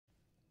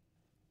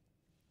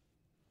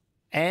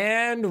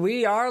And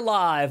we are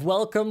live.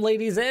 Welcome,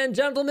 ladies and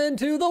gentlemen,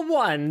 to the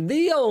one,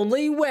 the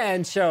only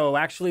WAN show.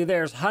 Actually,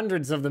 there's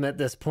hundreds of them at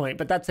this point,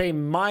 but that's a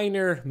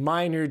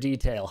minor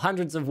detail.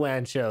 Hundreds of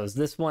WAN shows.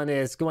 This one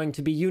is going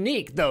to be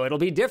unique, though. It'll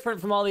be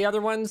different from all the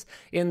other ones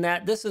in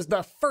that this is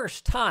the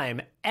first time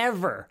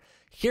ever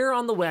here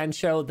on the WAN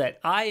show that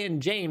I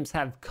and James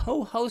have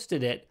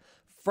co-hosted it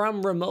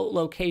from remote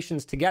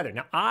locations together.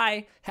 Now,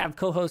 I have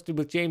co-hosted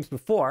with James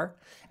before,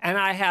 and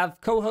I have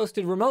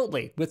co-hosted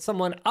remotely with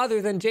someone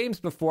other than James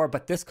before,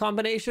 but this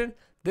combination,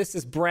 this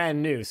is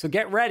brand new. So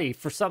get ready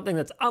for something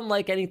that's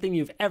unlike anything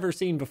you've ever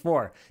seen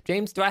before.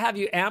 James, do I have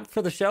you amped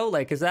for the show?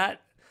 Like, do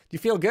you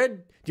feel good?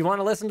 Do you want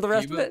to listen to the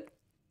rest of it?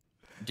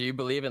 Do you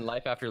believe in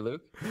life after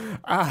Luke?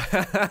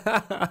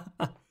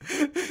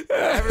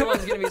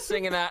 Everyone's going to be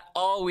singing that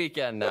all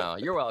weekend now.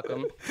 You're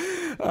welcome.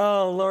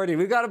 Oh, Lordy.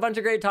 We've got a bunch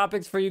of great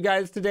topics for you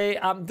guys today.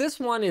 This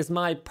one is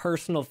my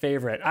personal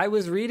favorite. I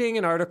was reading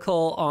an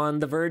article on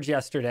The Verge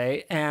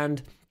yesterday,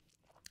 and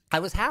I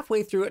was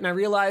halfway through it, and I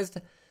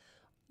realized,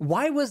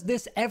 why was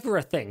this ever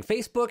a thing?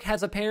 Facebook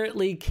has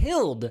apparently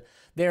killed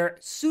their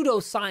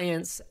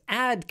pseudoscience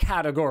ad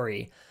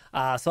category.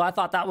 So I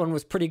thought that one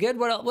was pretty good.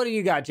 What do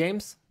you got,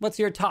 James? What's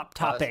your top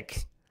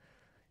topic?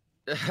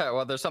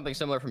 Well, there's something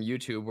similar from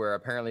YouTube where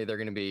apparently they're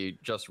going to be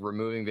just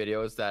removing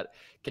videos that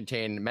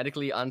contain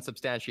medically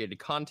unsubstantiated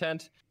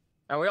content.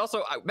 And we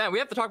also, we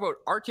have to talk about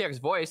RTX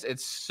voice.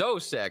 It's so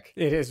sick.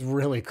 It is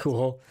really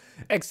cool,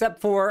 except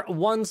for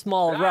one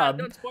small rub.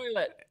 Don't spoil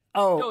it.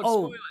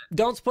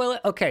 Don't spoil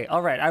it? Okay,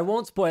 all right. I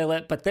won't spoil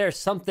it, but there's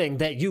something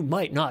that you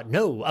might not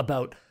know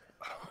about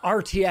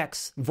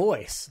RTX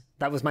voice.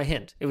 That was my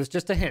hint. It was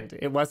just a hint.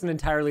 It wasn't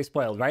entirely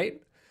spoiled,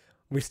 right?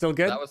 We still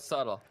good? That was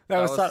subtle.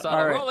 That was subtle.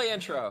 All right. Roll the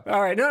intro.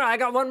 All right. No, I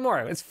got one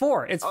more. It's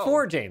four.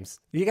 Four, James.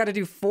 You got to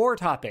do 4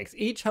 topics.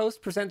 Each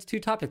host presents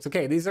 2 topics.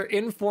 Okay, these are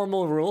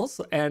informal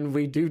rules, and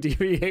we do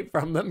deviate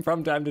from them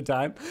from time to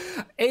time.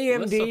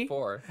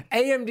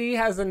 AMD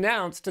has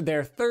announced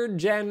their 3rd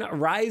gen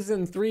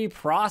Ryzen 3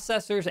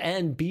 processors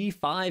and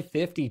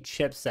B550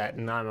 chipset,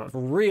 and I'm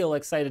real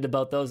excited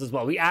about those as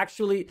well.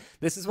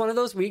 This is one of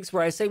those weeks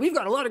where I say, we've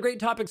got a lot of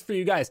great topics for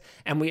you guys,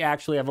 and we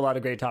actually have a lot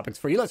of great topics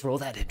for you. Let's roll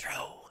that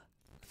intro.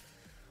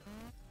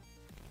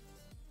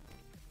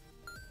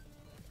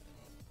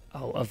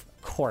 Oh, of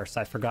course,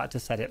 I forgot to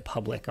set it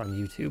public on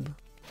YouTube.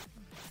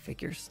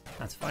 Figures.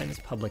 That's fine,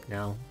 it's public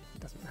now. It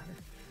doesn't matter.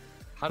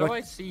 How do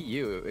I see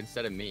you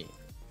instead of me?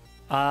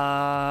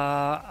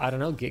 I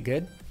don't know, get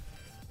good?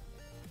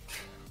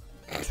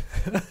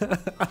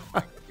 Oh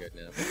my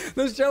goodness.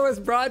 The show is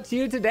brought to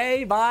you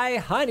today by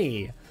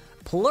Honey,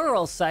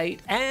 Pluralsight,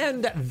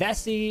 and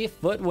Vessi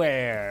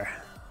Footwear.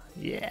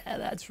 Yeah,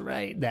 that's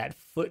right, that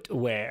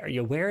footwear.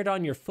 You wear it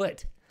on your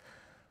foot.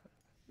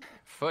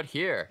 Foot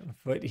here.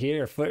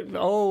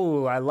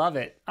 Oh, I love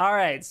it. All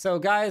right. So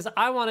guys,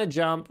 I want to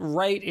jump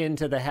right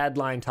into the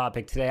headline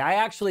topic today. I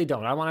actually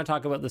don't. I want to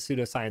talk about the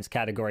pseudoscience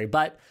category,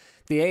 but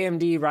the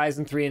AMD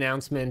Ryzen 3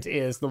 announcement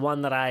is the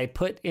one that I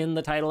put in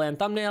the title and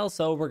thumbnail,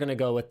 so we're going to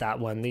go with that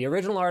one. The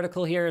original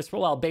article here is,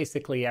 well,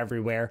 basically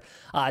everywhere.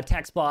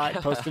 TechSpot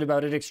posted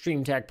about it.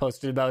 Extreme Tech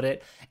posted about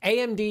it.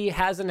 AMD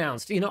has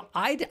announced,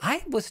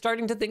 I was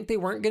starting to think they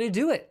weren't going to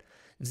do it.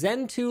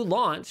 Zen 2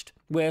 launched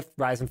with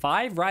Ryzen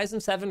 5,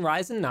 Ryzen 7,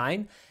 Ryzen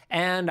 9,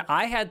 and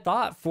I had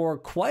thought for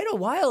quite a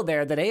while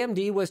there that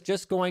AMD was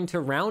just going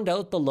to round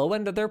out the low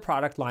end of their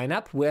product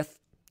lineup with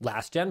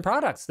last-gen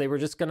products. They were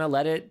just going to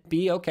let it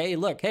be, okay,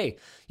 look, hey,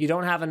 you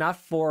don't have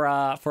enough for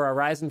a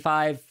Ryzen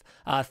 5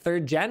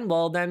 3rd gen,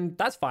 well, then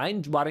that's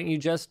fine. Why don't you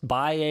just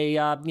buy a,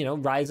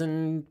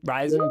 Ryzen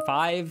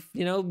 5,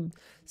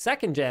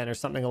 2nd gen or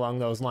something along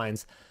those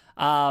lines.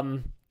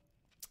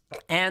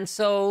 And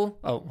so,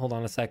 hold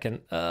on a second.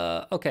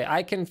 Okay,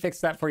 I can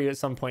fix that for you at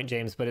some point,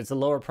 James, but it's a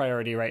lower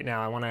priority right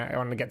now. I want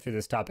to get through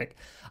this topic.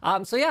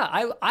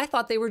 I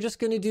thought they were just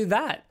going to do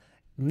that.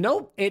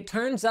 Nope. It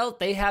turns out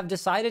they have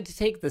decided to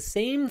take the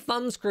same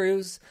thumb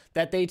screws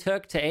that they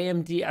took to to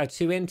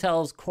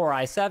Intel's Core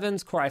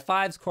i7s, Core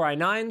i5s, Core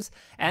i9s,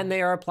 and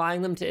they are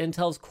applying them to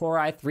Intel's Core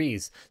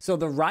i3s. So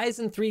the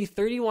Ryzen 3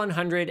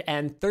 3100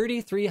 and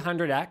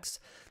 3300X,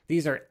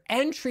 these are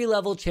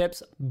entry-level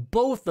chips.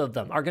 Both of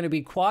them are going to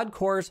be quad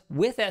cores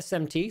with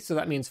SMT. So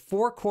that means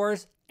 4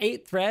 cores,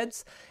 8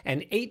 threads,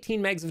 and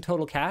 18 megs of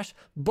total cache.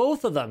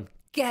 Both of them,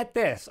 get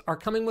this, are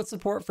coming with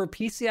support for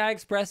PCI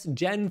Express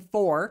Gen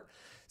 4.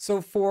 So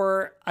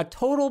for a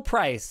total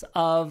price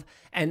of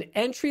an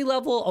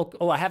entry-level,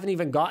 I haven't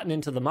even gotten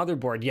into the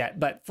motherboard yet,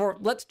 but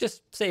let's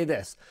just say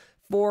this.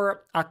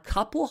 For a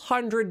couple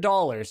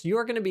 $100,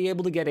 you're going to be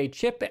able to get a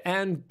chip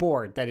and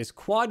board that is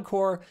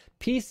quad-core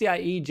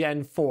PCIe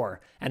Gen 4,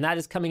 and that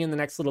is coming in the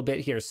next little bit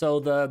here. So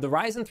the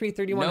Ryzen 3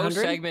 3100...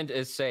 No segment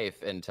is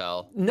safe,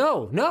 Intel.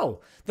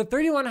 No. The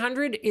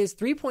 3100 is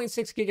 3.6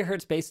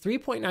 gigahertz base,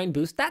 3.9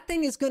 boost. That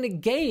thing is going to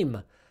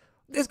game.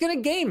 It's going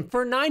to game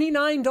for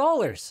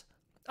 $99,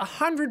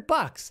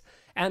 $100,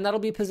 and that'll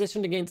be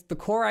positioned against the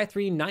Core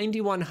i3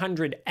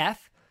 9100F.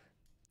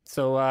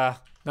 So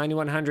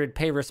 9100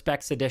 Pay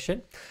Respects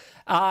Edition.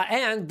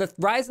 And the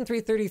Ryzen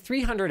 3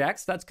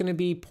 3300X, that's going to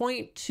be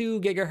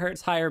 0.2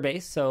 gigahertz higher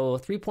base, so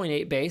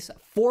 3.8 base,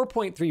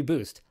 4.3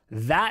 boost.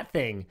 That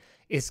thing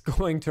is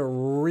going to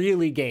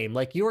really game.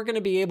 Like, you're going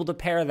to be able to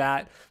pair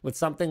that with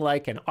something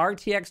like an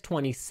RTX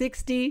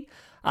 2060,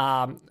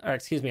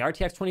 RTX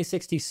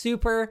 2060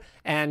 Super,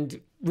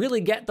 and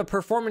really get the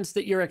performance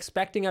that you're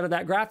expecting out of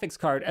that graphics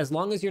card, as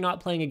long as you're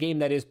not playing a game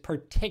that is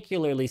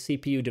particularly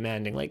CPU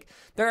demanding. Like,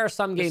 there are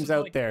some games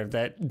out there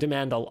that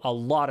demand a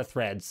lot of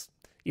threads,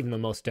 even though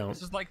most don't.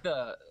 This is like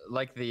the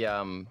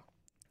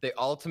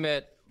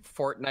ultimate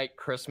Fortnite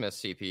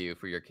Christmas CPU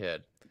for your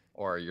kid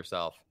or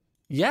yourself.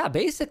 Yeah,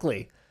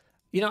 basically.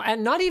 You know,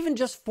 and not even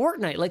just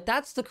Fortnite. Like,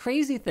 that's the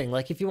crazy thing.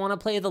 Like, if you want to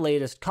play the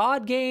latest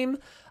COD game,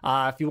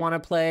 if you want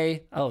to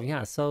play... Oh,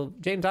 yeah. So,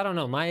 James, I don't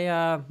know.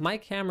 My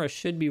camera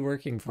should be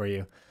working for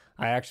you.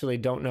 I actually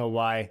don't know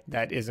why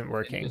that isn't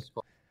working.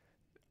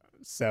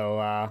 So,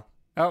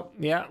 oh,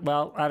 yeah.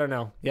 Well, I don't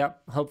know.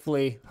 Yep.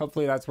 Hopefully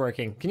that's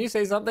working. Can you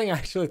say something? I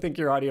actually think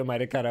your audio might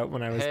have cut out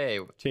when I was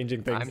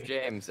changing things. I'm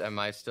James. Am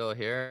I still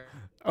here?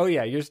 Oh,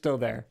 yeah. You're still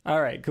there.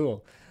 All right.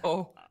 Cool.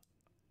 Oh.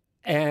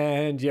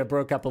 And you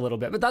broke up a little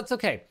bit, but that's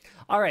okay.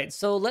 All right,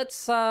 so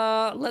let's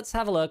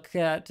have a look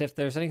at if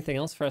there's anything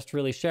else for us to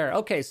really share.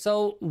 Okay,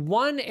 so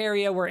one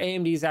area where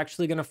AMD is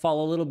actually going to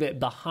fall a little bit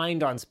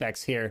behind on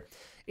specs here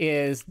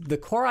is the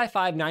Core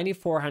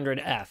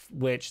i5-9400F,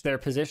 which they're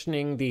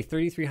positioning the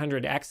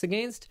 3300X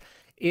against,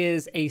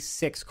 is a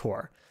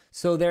 6-core.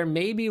 So there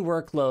may be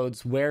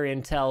workloads where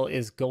Intel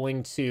is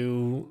going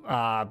to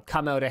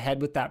come out ahead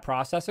with that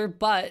processor,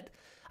 but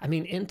I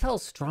mean,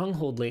 Intel's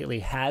stronghold lately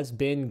has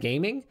been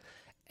gaming,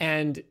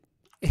 and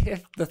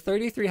if the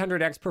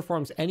 3300X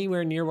performs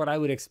anywhere near what I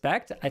would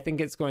expect, I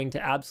think it's going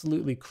to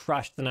absolutely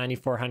crush the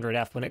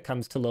 9400F when it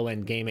comes to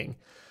low-end gaming.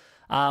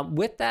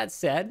 With that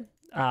said,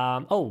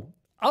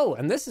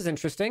 and this is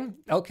interesting.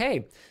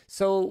 Okay,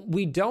 so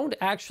we don't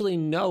actually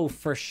know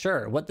for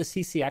sure what the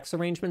CCX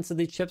arrangements of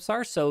these chips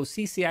are. So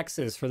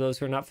CCXs, for those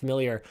who are not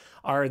familiar,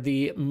 are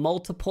the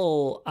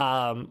multiple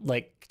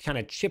kind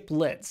of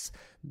chiplets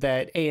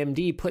that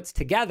AMD puts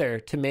together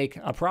to make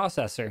a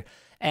processor.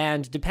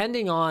 And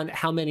depending on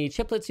how many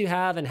chiplets you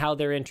have and how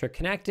they're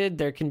interconnected,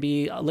 there can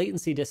be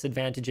latency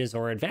disadvantages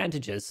or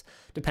advantages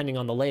depending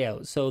on the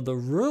layout. So the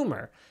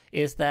rumor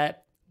is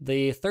that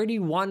the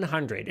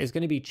 3100 is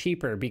going to be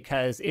cheaper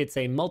because it's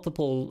a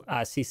multiple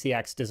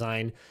CCX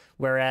design,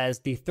 whereas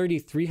the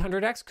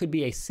 3300X could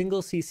be a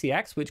single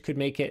CCX, which could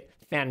make it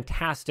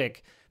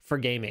fantastic for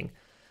gaming.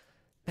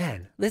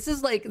 Man, this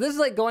is like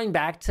going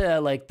back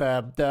to like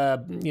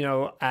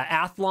the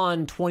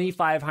Athlon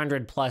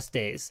 2500 plus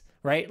days,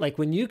 right? Like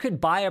when you could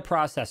buy a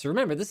processor.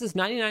 Remember, this is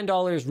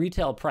 $99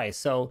 retail price.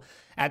 So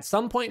at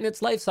some point in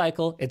its life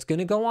cycle, it's going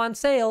to go on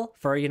sale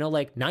for,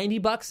 like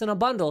 $90 in a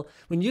bundle,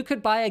 when you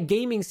could buy a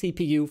gaming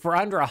CPU for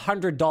under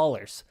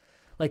 $100.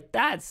 Like,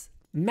 that's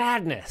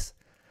madness.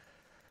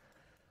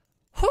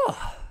 Whew.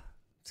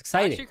 It's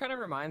exciting. Actually, kind of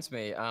reminds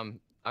me.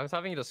 I was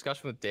having a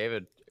discussion with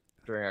David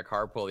during a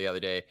carpool the other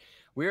day.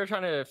 We were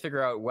trying to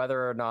figure out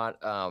whether or not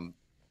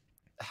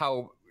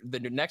how the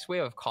next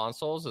wave of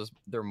consoles is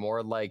they're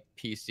more like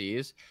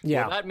PCs.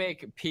 Yeah. Will that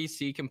make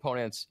PC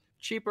components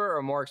cheaper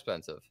or more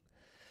expensive?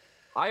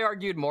 I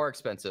argued more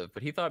expensive,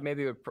 but he thought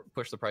maybe it would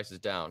push the prices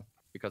down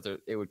because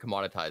it would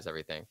commoditize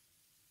everything.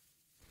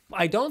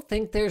 I don't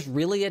think there's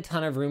really a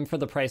ton of room for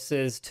the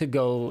prices to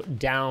go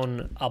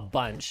down a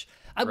bunch.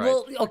 Right.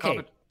 Well,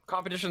 okay.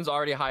 Competition's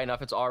already high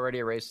enough. It's already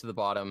a race to the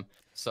bottom.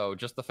 So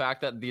just the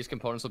fact that these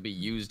components will be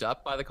used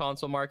up by the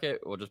console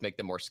market will just make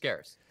them more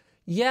scarce.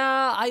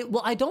 Yeah,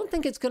 I don't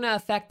think it's going to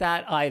affect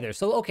that either.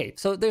 So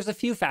there's a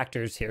few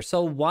factors here.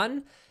 So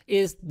one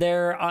is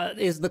there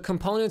is the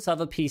components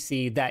of a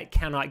PC that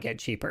cannot get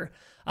cheaper.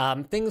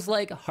 Things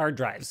like hard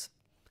drives,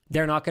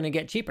 they're not going to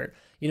get cheaper.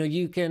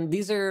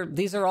 These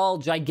are all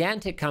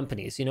gigantic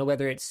companies,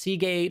 whether it's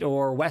Seagate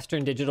or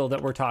Western Digital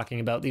that we're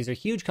talking about. These are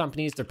huge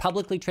companies. They're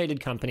publicly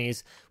traded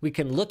companies. We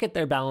can look at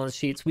their balance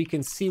sheets. We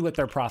can see what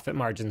their profit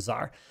margins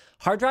are.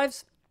 Hard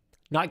drives,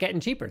 not getting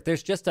cheaper.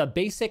 There's just a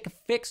basic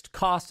fixed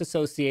cost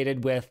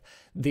associated with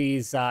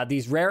these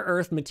rare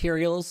earth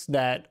materials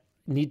that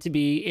need to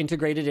be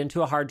integrated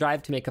into a hard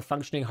drive to make a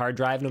functioning hard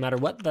drive, no matter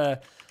what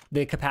the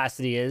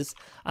capacity is.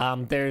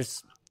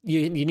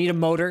 You need a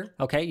motor,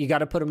 okay? You got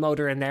to put a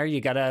motor in there.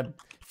 You got to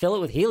fill it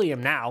with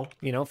helium now,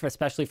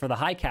 especially for the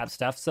high cap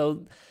stuff.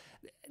 So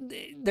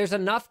there's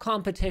enough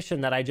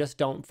competition that I just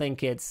don't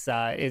think it's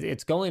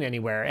going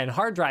anywhere. And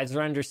hard drives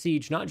are under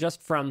siege, not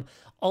just from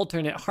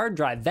alternate hard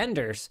drive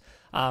vendors,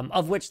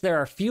 of which there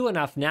are few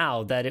enough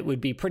now that it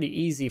would be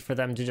pretty easy for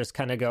them to just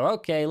kind of go,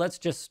 okay, let's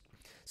just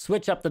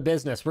switch up the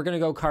business. We're going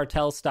to go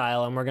cartel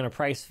style and we're going to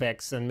price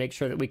fix and make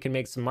sure that we can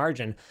make some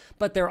margin.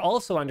 But they're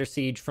also under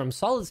siege from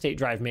solid state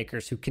drive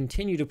makers who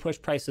continue to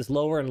push prices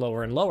lower and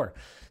lower and lower.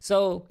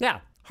 So yeah,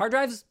 hard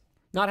drives,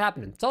 not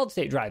happening. Solid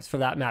state drives for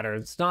that matter.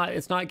 It's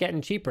not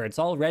getting cheaper. It's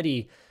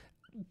already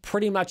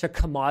pretty much a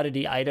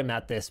commodity item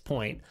at this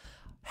point.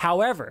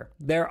 However,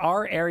 there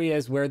are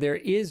areas where there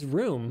is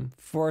room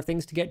for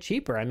things to get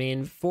cheaper. I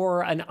mean,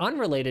 for an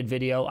unrelated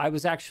video, I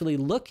was actually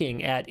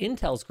looking at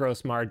Intel's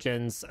gross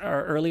margins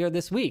earlier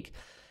this week,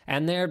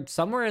 and they're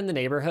somewhere in the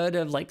neighborhood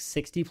of like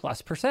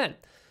 60+%.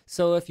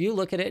 So if you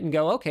look at it and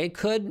go, okay,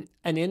 could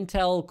an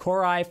Intel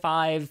Core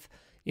i5,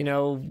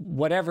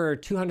 whatever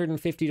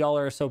 $250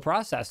 or so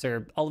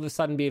processor all of a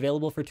sudden be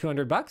available for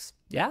 $200?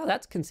 Yeah,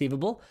 that's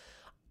conceivable.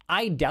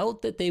 I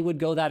doubt that they would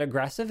go that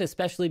aggressive,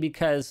 especially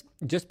because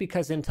just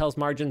because Intel's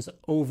margins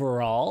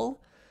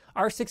overall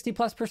are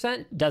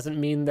 60+% doesn't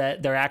mean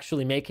that they're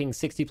actually making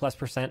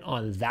 60+%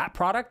 on that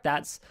product.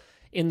 That's,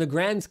 in the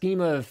grand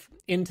scheme of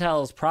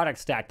Intel's product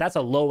stack, that's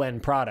a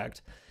low-end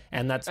product,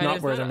 and that's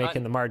not where they're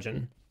making the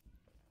margin.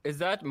 Is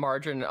that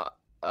margin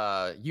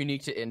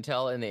unique to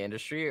Intel in the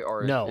industry,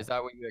 or no, is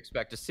that what you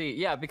expect to see?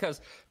 Yeah, because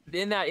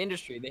in that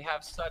industry, they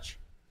have such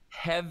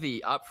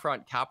heavy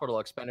upfront capital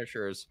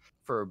expenditures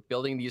for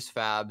building these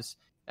fabs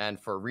and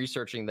for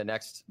researching the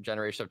next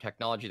generation of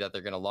technology that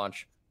they're going to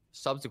launch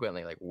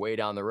subsequently, like way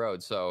down the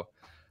road. So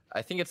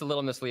I think it's a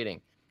little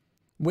misleading.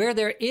 Where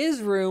there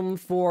is room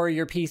for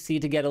your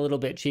PC to get a little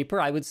bit cheaper,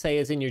 I would say,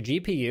 is in your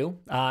GPU.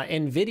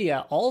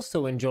 NVIDIA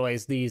also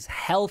enjoys these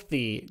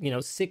healthy,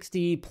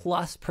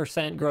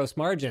 60+% gross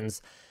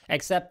margins,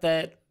 except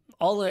that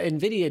all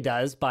NVIDIA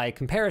does, by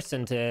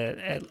comparison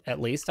to at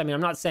least, I mean,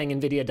 I'm not saying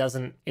NVIDIA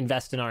doesn't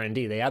invest in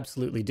R&D. They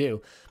absolutely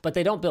do, but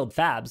they don't build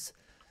fabs.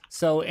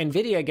 So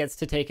NVIDIA gets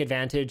to take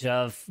advantage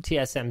of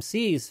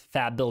TSMC's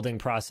fab building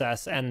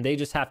process, and they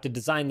just have to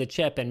design the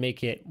chip and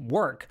make it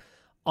work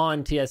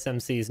on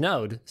TSMC's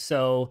node.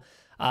 So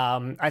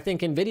I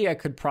think NVIDIA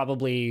could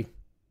probably,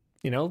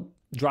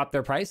 drop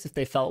their price if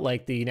they felt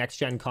like the next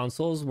gen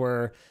consoles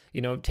were,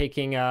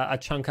 taking a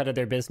chunk out of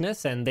their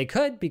business. And they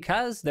could,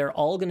 because they're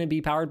all going to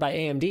be powered by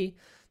AMD.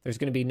 There's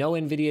going to be no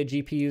NVIDIA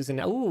GPUs.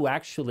 And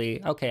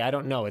actually, okay, I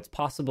don't know. It's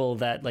possible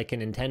that like a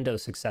Nintendo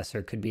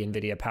successor could be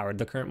NVIDIA powered.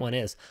 The current one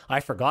is.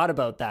 I forgot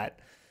about that.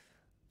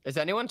 Is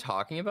anyone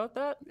talking about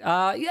that?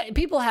 Yeah,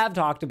 people have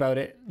talked about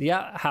it.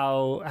 Yeah,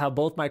 how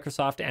both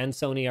Microsoft and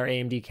Sony are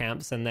AMD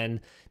camps, and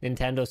then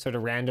Nintendo sort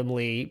of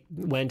randomly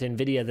went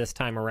NVIDIA this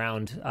time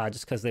around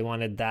just because they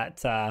wanted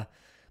that.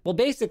 Well,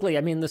 basically,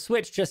 I mean, the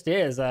Switch just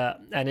is an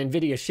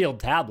NVIDIA Shield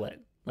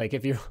tablet. Like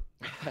if you,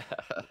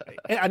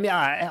 I mean,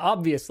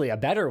 obviously a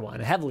better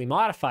one, a heavily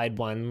modified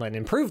one, an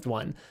improved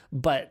one,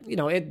 but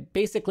it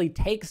basically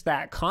takes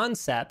that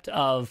concept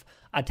of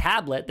a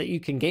tablet that you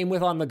can game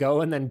with on the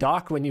go and then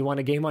dock when you want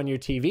to game on your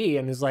TV,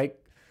 and is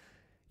like,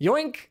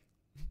 yoink,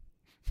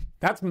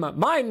 that's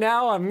mine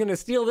now. I'm going to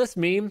steal this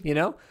meme,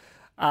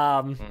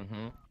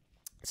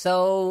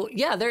 So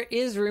yeah, there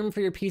is room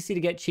for your PC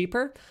to get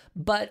cheaper,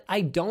 but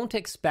I don't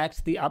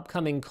expect the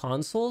upcoming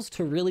consoles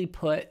to really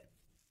put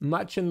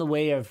much in the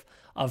way of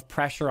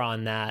pressure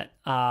on that.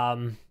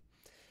 They're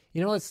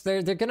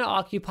going to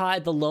occupy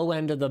the low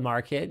end of the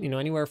market,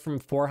 anywhere from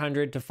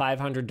 $400 to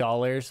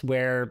 $500,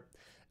 where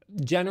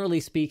generally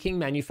speaking,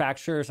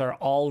 manufacturers are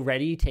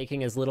already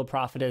taking as little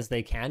profit as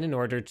they can in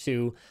order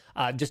to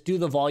just do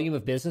the volume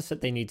of business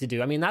that they need to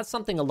do. I mean, that's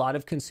something a lot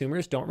of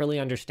consumers don't really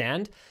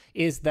understand,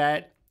 is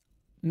that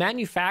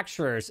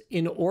manufacturers,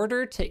 in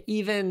order to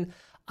even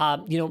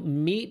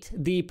meet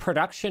the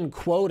production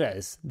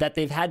quotas that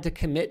they've had to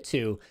commit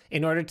to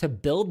in order to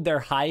build their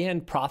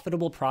high-end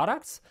profitable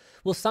products,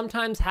 will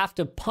sometimes have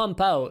to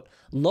pump out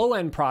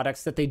low-end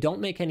products that they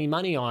don't make any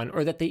money on,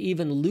 or that they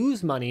even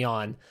lose money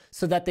on,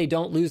 so that they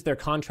don't lose their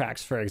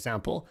contracts, for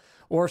example,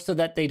 or so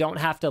that they don't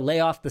have to lay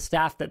off the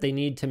staff that they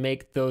need to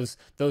make those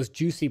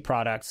juicy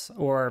products,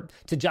 or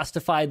to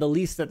justify the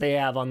lease that they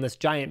have on this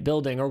giant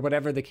building, or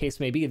whatever the case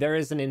may be. There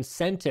is an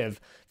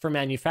incentive for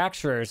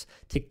manufacturers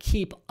to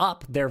keep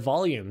up their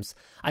volumes.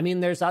 I mean,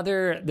 there's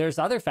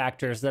other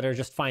factors that are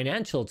just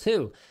financial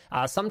too.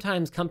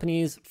 Sometimes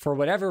companies, for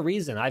whatever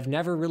reason, I've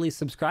never really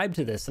subscribed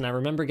to this, and I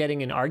remember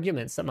getting in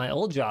arguments at my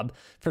old job.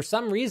 For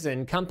some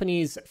reason,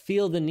 companies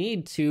feel the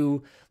need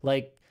to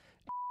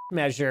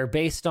measure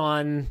based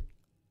on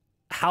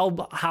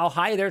how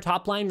high their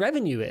top line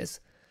revenue is.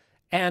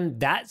 And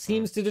that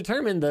seems to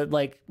determine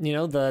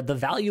the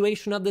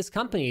valuation of this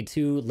company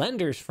to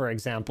lenders, for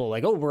example.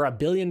 Like, oh, we're $1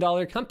 billion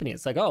company.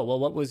 It's like, oh, well,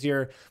 what was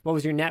your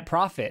net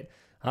profit?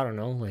 I don't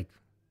know.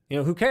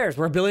 Who cares?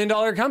 We're $1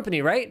 billion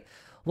company, right?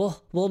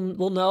 Well,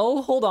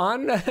 no, hold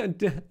on.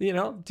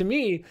 To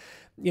me,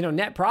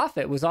 net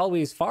profit was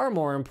always far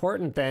more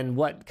important than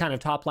what kind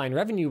of top line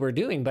revenue we're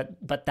doing.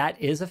 But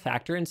that is a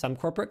factor in some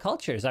corporate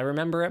cultures. I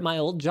remember at my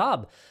old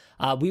job,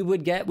 we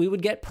would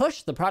get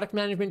pushed. The product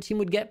management team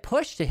would get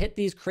pushed to hit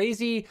these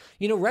crazy,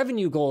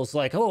 revenue goals.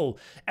 Like, oh,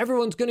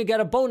 everyone's going to get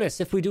a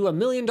bonus if we do $1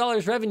 million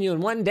revenue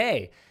in one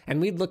day.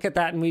 And we'd look at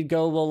that and we'd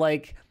go,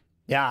 well,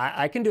 yeah,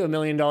 I can do $1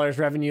 million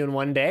revenue in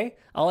one day.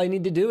 All I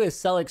need to do is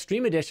sell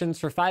Extreme Editions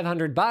for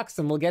 $500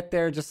 and we'll get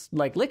there just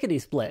like lickety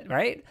split,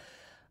 right?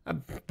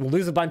 We'll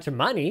lose a bunch of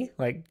money.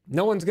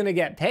 No one's going to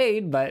get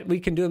paid, but we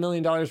can do $1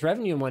 million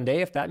revenue in one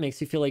day if that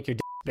makes you feel like your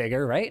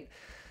bigger, right?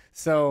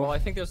 So, Well, I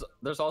think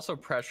there's also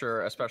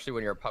pressure, especially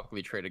when you're a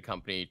publicly traded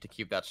company, to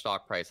keep that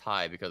stock price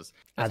high, because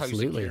that's how you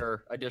absolutely.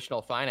 secure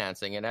additional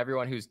financing. And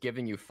everyone who's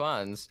giving you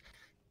funds,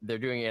 they're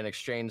doing it in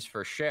exchange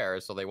for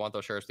shares, so they want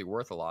those shares to be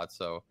worth a lot.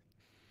 So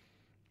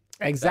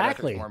that metric's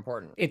Exactly. more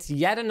important. It's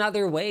yet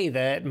another way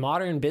that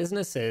modern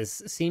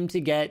businesses seem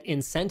to get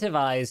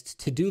incentivized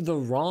to do the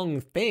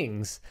wrong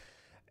things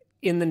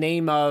in the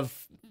name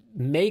of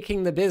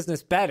making the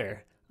business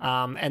better.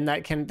 And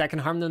that can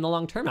harm them in the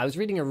long term. I was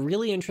reading a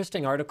really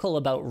interesting article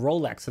about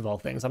Rolex, of all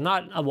things. I'm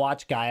not a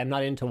watch guy. I'm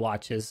not into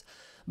watches,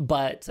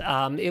 but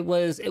it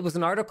was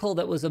an article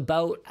that was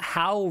about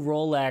how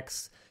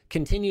Rolex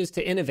continues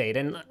to innovate.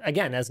 And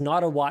again, as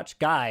not a watch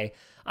guy,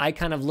 I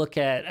kind of look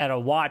at a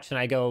watch and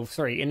I go,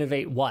 sorry,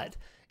 innovate what?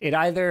 It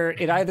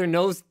either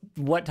knows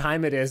what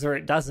time it is or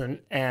it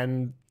doesn't.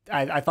 And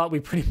I thought we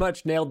pretty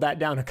much nailed that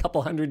down a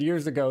couple hundred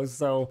years ago.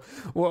 So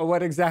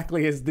what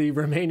exactly is the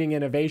remaining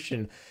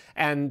innovation?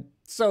 And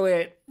so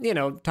it,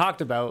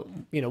 talked about,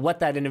 what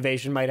that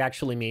innovation might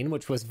actually mean,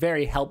 which was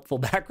very helpful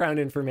background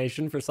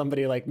information for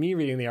somebody like me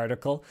reading the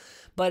article.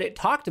 But it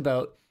talked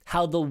about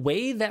how the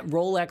way that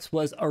Rolex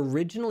was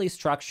originally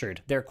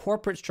structured, their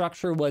corporate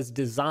structure was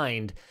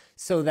designed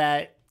so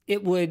that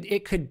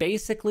it could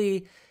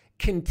basically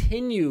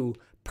continue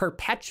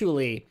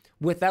perpetually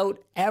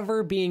without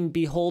ever being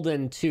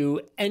beholden to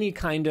any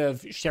kind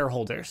of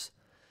shareholders.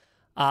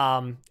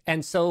 And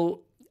so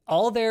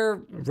all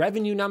their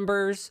revenue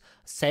numbers,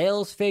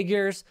 sales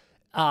figures,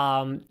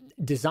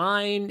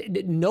 design,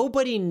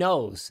 nobody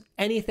knows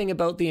anything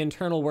about the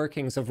internal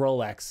workings of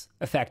Rolex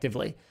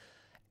effectively.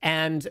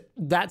 And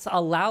that's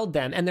allowed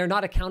them, and they're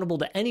not accountable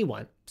to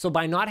anyone. So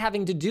by not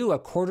having to do a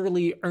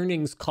quarterly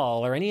earnings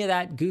call or any of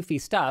that goofy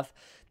stuff,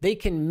 they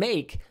can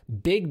make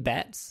big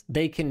bets.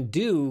 They can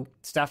do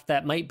stuff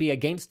that might be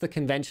against the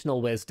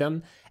conventional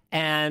wisdom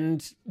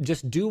and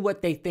just do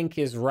what they think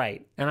is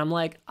right. And I'm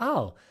like,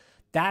 oh,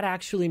 that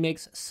actually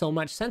makes so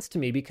much sense to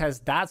me, because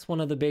that's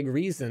one of the big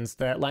reasons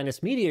that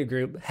Linus Media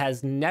Group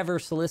has never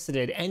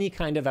solicited any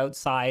kind of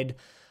outside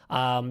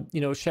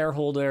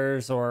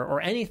shareholders or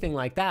anything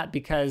like that,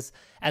 because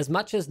as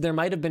much as there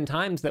might have been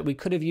times that we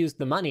could have used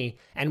the money,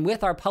 and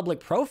with our public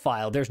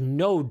profile, there's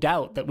no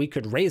doubt that we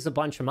could raise a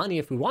bunch of money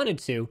if we wanted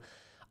to.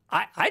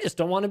 I just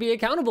don't want to be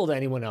accountable to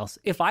anyone else.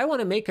 If I want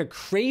to make a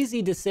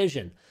crazy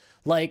decision,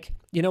 like,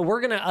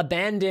 we're going to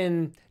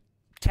abandon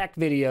tech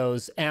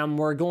videos and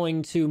we're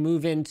going to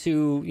move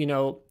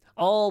into,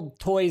 all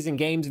toys and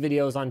games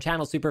videos on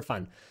Channel Super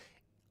Fun.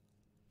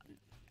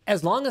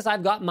 As long as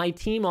I've got my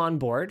team on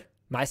board,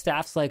 my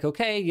staff's like,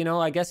 okay,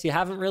 I guess you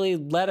haven't really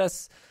led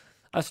us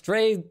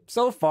astray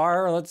so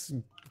far. Let's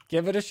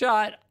give it a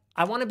shot.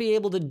 I want to be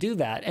able to do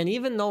that. And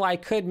even though I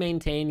could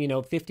maintain,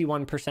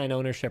 51%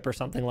 ownership or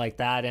something like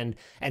that and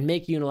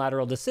make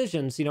unilateral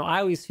decisions, I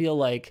always feel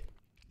like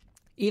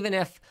even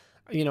if,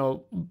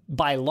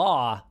 by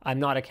law, I'm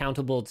not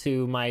accountable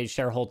to my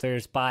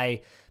shareholders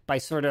by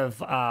sort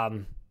of, I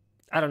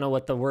don't know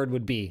what the word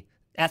would be.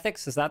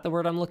 Ethics, is that the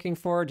word I'm looking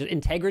for? Just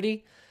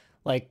integrity?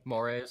 Like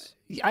mores.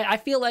 I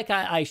feel like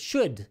I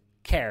should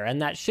care,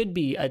 and that should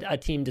be a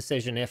team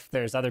decision if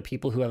there's other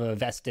people who have a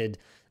vested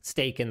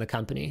stake in the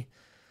company.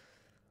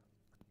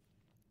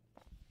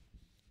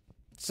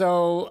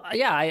 So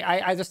yeah,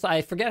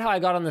 I forget how I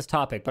got on this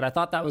topic, but I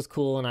thought that was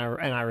cool, and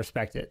I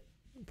respect it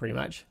pretty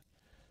much.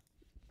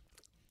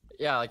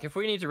 Yeah, like if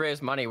we need to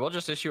raise money, we'll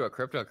just issue a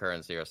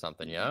cryptocurrency or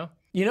something,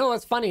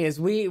 What's funny is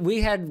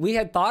we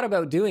had thought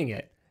about doing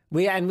it.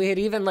 We had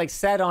even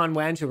said on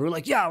WAN, we were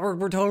like, yeah,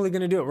 we're totally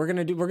gonna do it. We're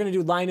gonna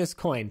do Linus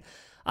Coin.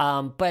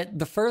 But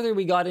the further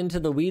we got into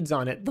the weeds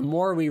on it, the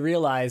more we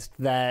realized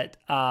that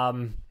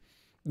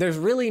there's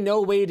really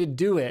no way to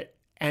do it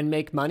and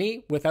make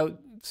money without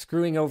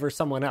screwing over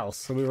someone else.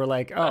 So we were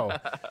like, oh,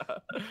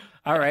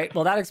 all right.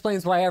 Well, that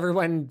explains why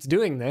everyone's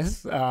doing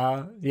this.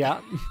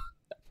 Yeah,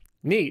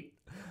 neat.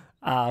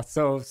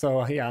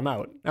 So yeah, I'm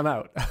out.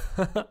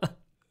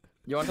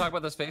 You want to talk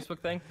about this Facebook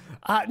thing?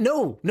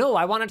 No.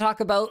 I want to talk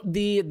about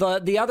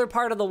the other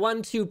part of the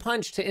 1-2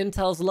 punch to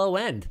Intel's low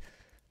end.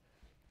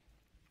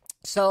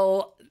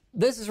 So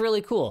this is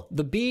really cool.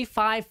 The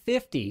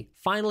B550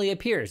 finally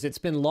appears. It's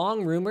been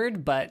long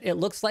rumored, but it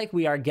looks like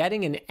we are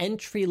getting an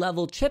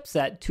entry-level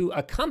chipset to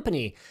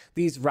accompany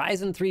these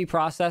Ryzen 3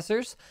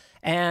 processors,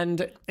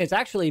 and it's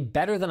actually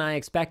better than I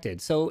expected.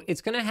 So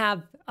it's going to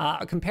have,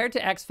 compared to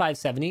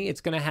X570,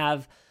 it's going to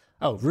have...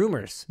 Oh,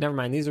 rumors. Never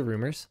mind. These are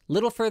rumors.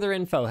 Little further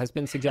info has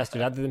been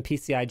suggested other than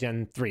PCI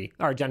Gen 3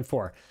 or Gen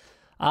 4.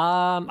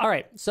 All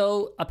right.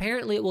 So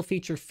apparently it will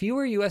feature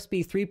fewer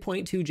USB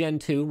 3.2 Gen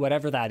 2,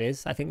 whatever that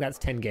is. I think that's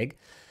 10 gig,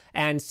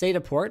 and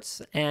SATA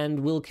ports, and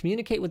will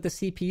communicate with the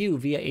CPU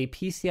via a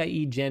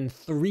PCIe Gen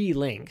 3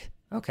 link.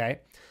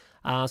 Okay.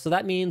 So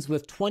that means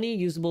with 20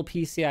 usable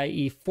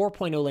PCIe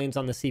 4.0 lanes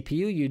on the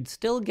CPU, you'd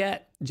still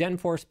get Gen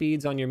 4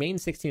 speeds on your main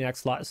 16X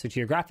slot, so to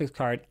your graphics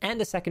card, and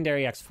a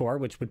secondary X4,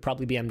 which would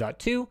probably be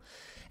M.2,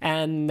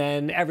 and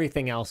then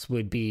everything else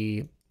would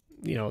be,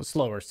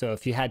 slower. So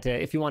if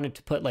you wanted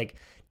to put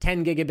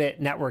 10 gigabit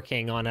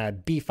networking on a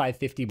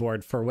B550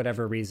 board for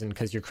whatever reason,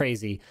 because you're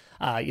crazy,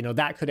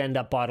 that could end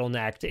up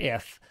bottlenecked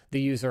if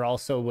the user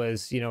also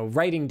was,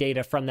 writing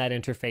data from that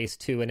interface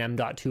to an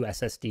M.2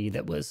 SSD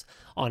that was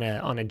on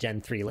a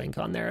Gen 3 link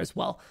on there as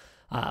well.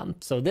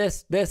 So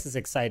this is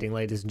exciting,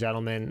 ladies and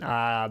gentlemen.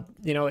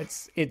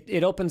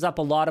 It opens up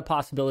a lot of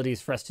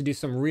possibilities for us to do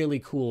some really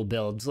cool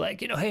builds.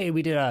 Like, hey,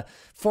 we did a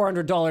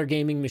 $400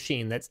 gaming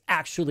machine that's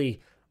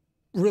actually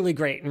really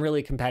great and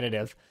really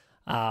competitive.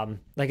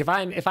 Like if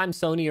I'm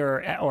Sony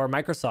or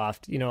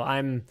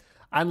Microsoft,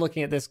 I'm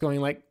looking at this going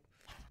like,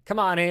 come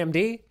on,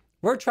 AMD,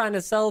 we're trying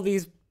to sell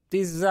these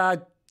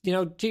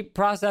cheap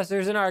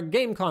processors in our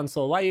game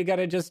console. Why you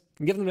gotta just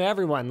give them to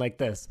everyone like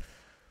this?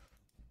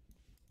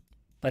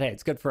 But hey,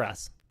 it's good for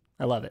us.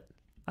 I love it.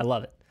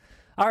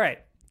 All right,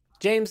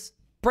 James,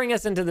 bring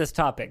us into this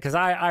topic, because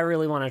I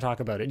really want to talk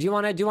about it. Do you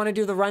want to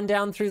do the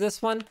rundown through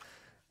this one?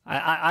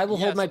 I will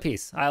hold my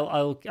peace. I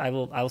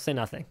will say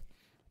nothing.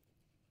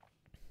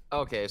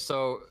 Okay,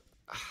 so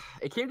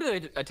it came to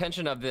the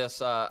attention of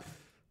this, a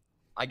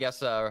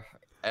website,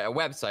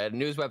 a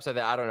news website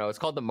that I don't know. It's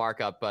called The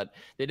Markup, but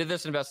they did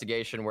this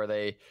investigation where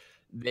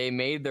they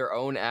made their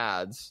own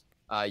ads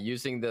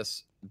using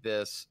this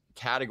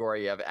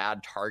category of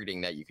ad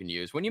targeting that you can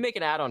use. When you make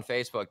an ad on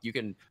Facebook, you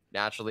can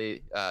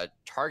naturally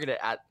target it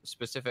at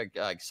specific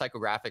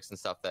psychographics and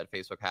stuff that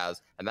Facebook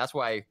has, and that's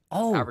why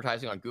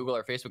advertising on Google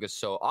or Facebook is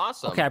so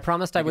awesome. Okay, I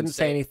promised I wouldn't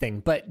say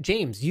anything, but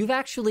James, you've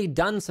actually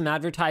done some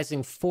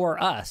advertising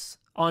for us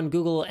on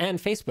Google and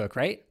Facebook,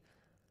 right?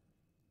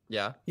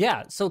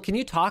 Yeah. So can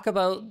you talk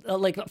about,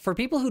 for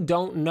people who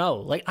don't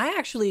know, I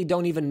actually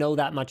don't even know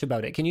that much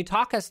about it. Can you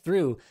talk us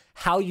through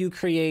how you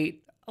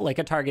create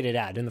a targeted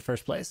ad in the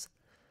first place?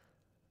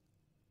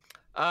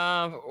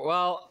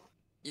 Well,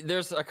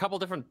 there's a couple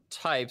different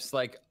types.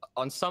 Like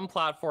on some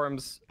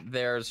platforms,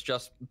 there's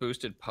just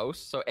boosted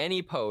posts. So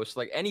any post,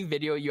 like any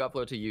video you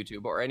upload to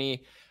YouTube or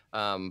any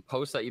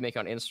post that you make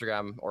on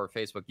Instagram or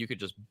Facebook, you could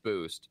just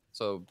boost.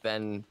 So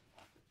then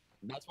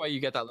that's why you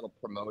get that little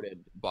promoted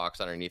box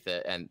underneath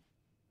it, and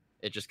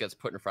it just gets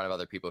put in front of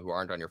other people who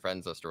aren't on your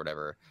friends list or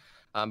whatever.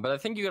 But I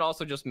think you could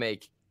also just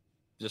make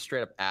just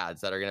straight up ads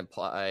that are going to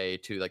apply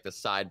to like the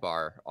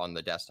sidebar on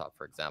the desktop,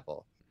 for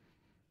example.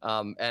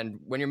 And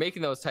when you're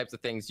making those types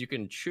of things, you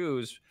can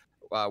choose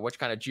which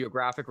kind of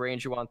geographic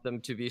range you want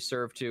them to be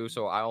served to.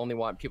 So I only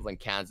want people in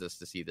Kansas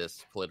to see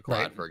this political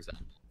ad, for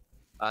example.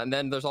 And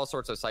then there's all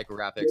sorts of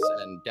psychographics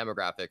and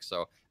demographics.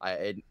 So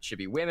it should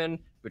be women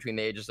between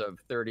the ages of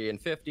 30 and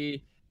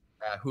 50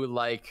 who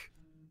like,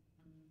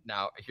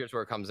 now here's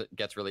where it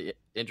gets really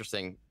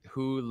interesting,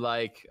 who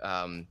like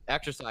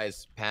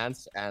exercise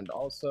pants and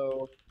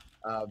also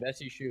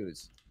Vessi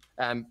shoes.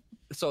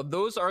 So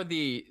those are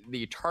the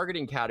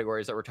targeting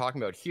categories that we're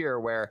talking about here,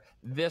 where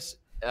this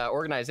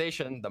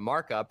organization, the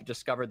Markup,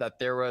 discovered that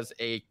there was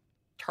a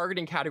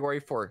targeting category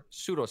for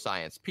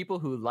pseudoscience, people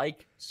who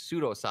like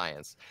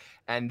pseudoscience.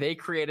 And they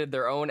created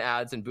their own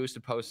ads and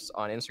boosted posts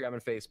on Instagram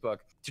and Facebook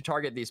to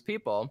target these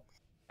people.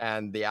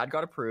 And the ad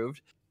got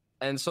approved.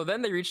 And so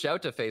then they reached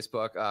out to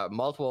Facebook,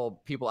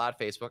 multiple people at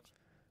Facebook,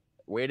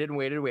 waited,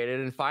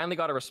 and finally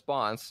got a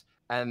response.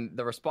 And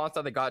the response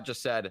that they got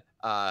just said,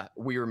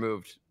 we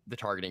removed the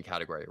targeting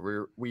category.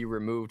 We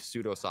removed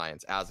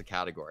pseudoscience as a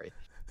category.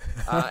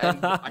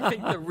 And I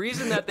think the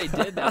reason that they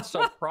did that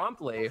so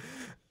promptly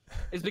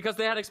is because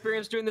they had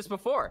experience doing this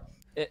before.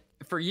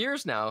 For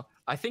years now,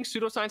 I think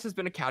pseudoscience has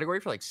been a category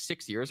for like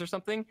 6 years or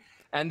something.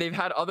 And they've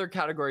had other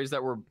categories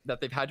that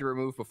they've had to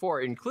remove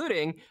before,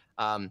 including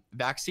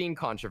vaccine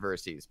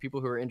controversies,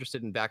 people who are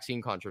interested in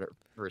vaccine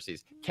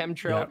controversies,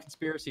 chemtrail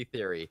conspiracy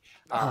theory.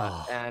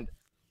 And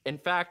in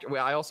fact,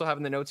 I also have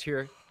in the notes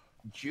here,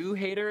 Jew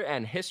hater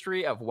and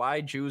history of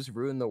why Jews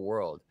ruin the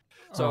world.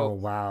 So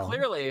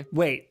clearly,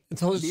 wait,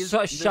 so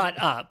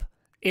shut up.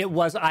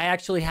 I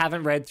actually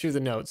haven't read through the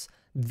notes.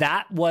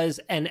 That was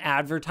an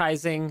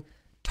advertising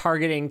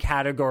targeting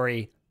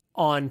category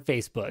on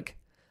Facebook.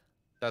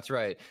 That's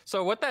right.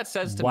 So what that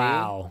says to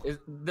me is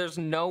there's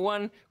no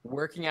one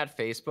working at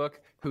Facebook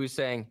who's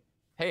saying,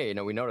 hey,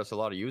 we notice a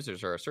lot of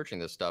users are searching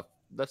this stuff.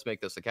 Let's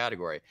make this a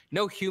category.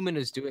 No human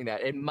is doing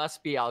that. It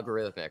must be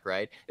algorithmic,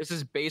 right? This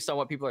is based on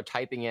what people are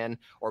typing in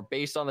or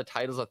based on the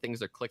titles of things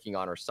they're clicking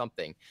on or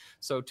something.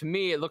 So to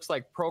me, it looks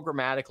like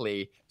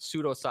programmatically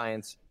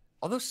pseudoscience,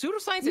 although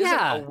pseudoscience isn't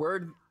a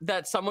word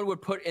that someone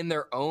would put in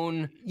their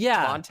own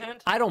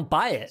content. I don't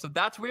buy it. So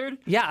that's weird.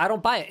 Yeah, I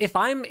don't buy it. If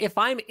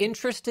I'm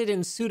interested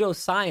in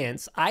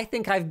pseudoscience, I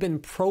think I've been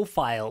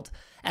profiled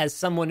as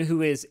someone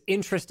who is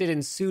interested in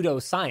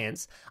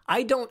pseudoscience.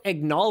 I don't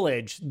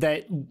acknowledge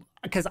that,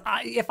 because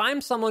if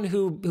I'm someone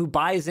who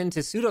buys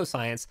into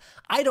pseudoscience,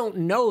 I don't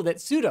know that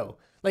pseudo,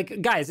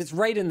 guys, it's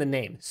right in the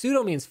name.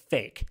 Pseudo means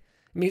fake.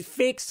 It means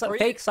fake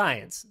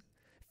science.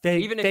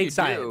 Even if fake you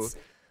science.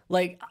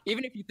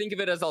 Even if you think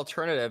of it as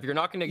alternative, you're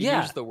not going to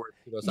use the word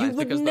pseudoscience, you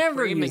would because never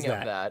the framing use that.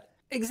 of that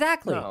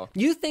Exactly. No.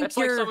 You think That's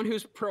you're like someone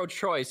who's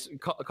pro-choice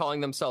calling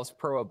themselves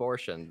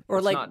pro-abortion. or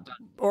It's like not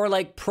done. or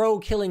like pro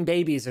killing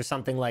babies or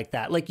something like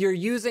that. Like you're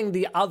using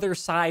the other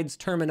side's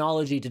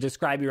terminology to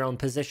describe your own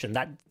position.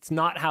 That's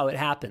not how it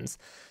happens.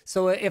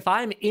 So if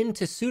I'm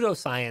into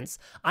pseudoscience,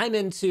 I'm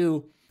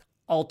into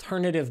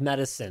alternative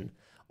medicine,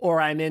 or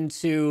I'm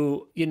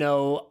into,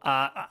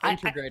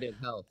 Integrated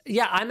health.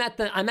 yeah, I'm at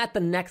the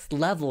next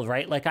level,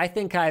 right? Like I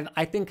think I'm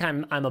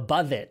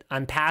above it.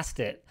 I'm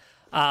past it.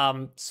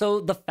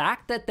 So the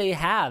fact that they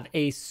have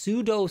a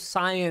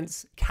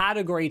pseudoscience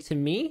category to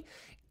me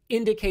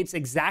indicates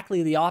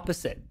exactly the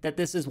opposite, that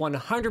this is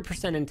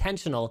 100%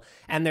 intentional,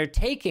 and they're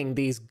taking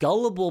these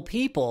gullible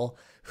people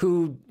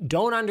who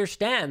don't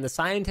understand the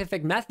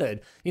scientific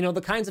method. You know, the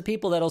kinds of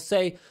people that'll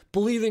say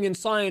believing in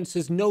science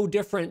is no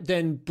different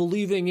than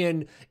believing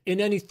in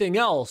anything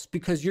else,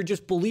 because you're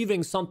just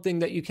believing something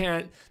that you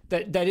can't,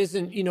 that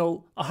isn't,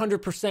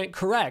 100%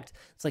 correct.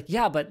 It's like,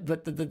 yeah, but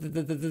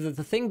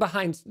the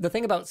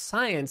thing about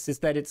science is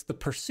that it's the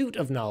pursuit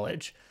of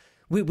knowledge.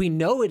 We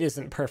know it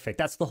isn't perfect.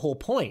 That's the whole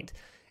point.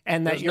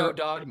 And that There's no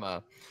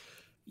dogma.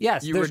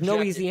 Yes, You there's no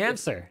reject easy it.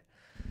 answer.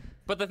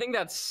 But the thing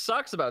that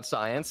sucks about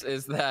science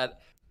is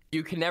that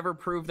you can never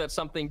prove that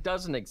something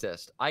doesn't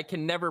exist. I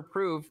can never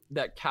prove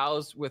that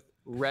cows with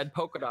red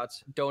polka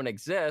dots don't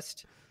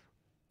exist.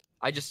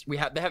 They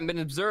haven't been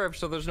observed,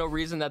 so there's no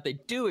reason that they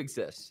do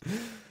exist.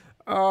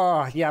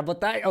 Oh, yeah, but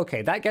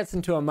that gets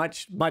into a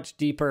much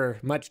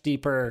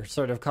deeper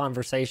sort of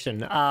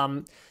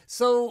conversation.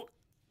 So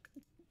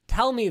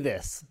tell me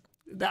this.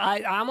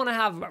 I want to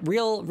have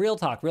real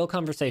talk, real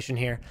conversation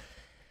here.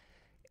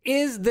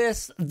 Is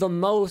this the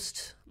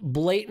most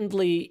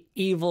blatantly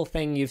evil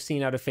thing you've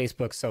seen out of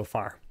Facebook so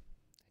far?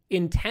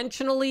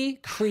 Intentionally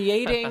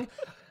creating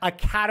a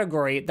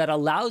category that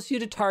allows you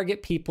to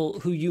target people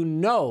who you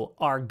know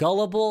are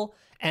gullible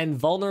and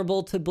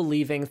vulnerable to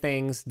believing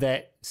things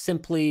that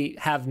simply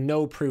have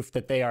no proof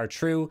that they are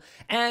true,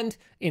 and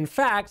in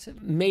fact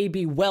may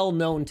be well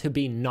known to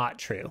be not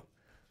true.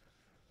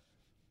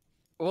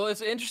 Well,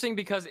 it's interesting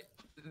because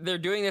they're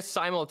doing this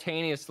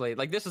simultaneously.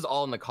 Like, this is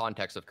all in the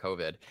context of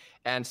COVID.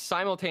 And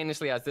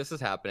simultaneously as this is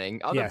happening,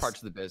 other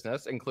parts of the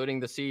business, including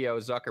the CEO,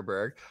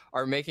 Zuckerberg,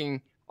 are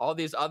making all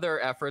these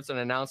other efforts and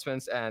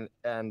announcements and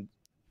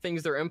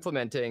things they're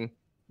implementing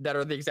that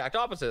are the exact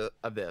opposite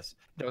of this.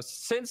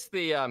 Since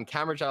the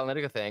Cambridge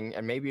Analytica thing,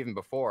 and maybe even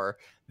before,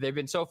 they've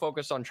been so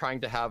focused on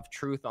trying to have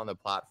truth on the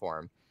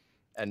platform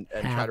and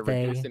try to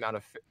reduce the amount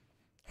of...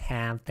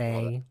 Have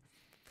they?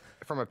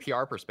 From a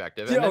PR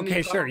perspective. Yeah,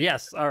 okay, sure.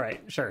 Yes. All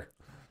right. Sure.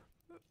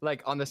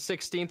 Like on the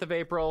 16th of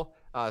April,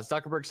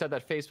 Zuckerberg said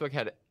that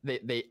Facebook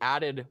they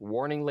added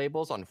warning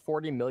labels on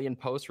 40 million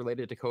posts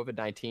related to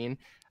COVID-19.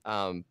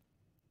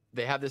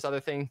 They have this other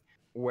thing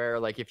where,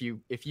 like, if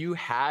you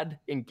had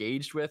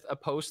engaged with a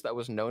post that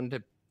was known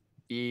to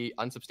be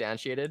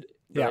unsubstantiated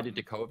related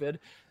to COVID,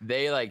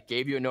 they like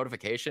gave you a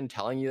notification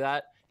telling you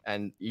that,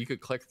 and you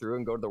could click through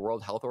and go to the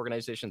World Health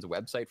Organization's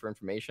website for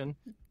information.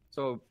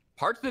 So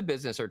parts of the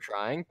business are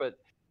trying, but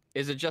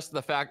is it just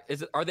the fact?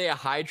 Are they a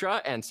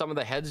hydra and some of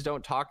the heads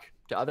don't talk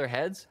to other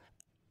heads?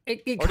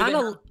 It kind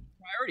of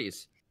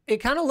priorities. It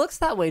kind of looks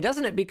that way,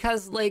 doesn't it?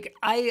 Because like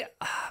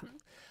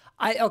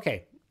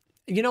okay,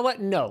 you know what?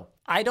 No,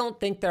 I don't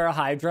think they're a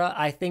hydra.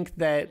 I think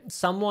that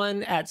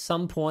someone at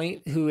some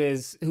point who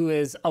is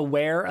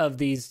aware of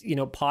these,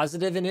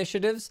 positive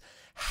initiatives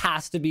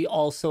has to be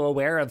also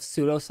aware of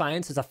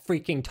pseudoscience as a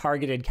freaking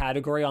targeted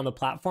category on the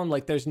platform.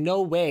 Like, there's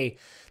no way,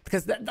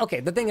 because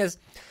the thing is,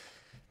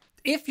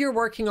 if you're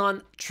working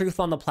on truth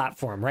on the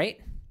platform, right?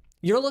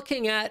 You're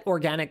looking at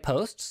organic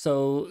posts.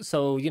 So,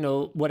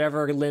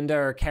 whatever Linda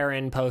or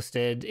Karen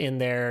posted in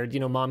their,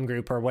 mom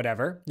group or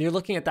whatever, you're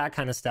looking at that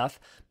kind of stuff,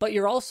 but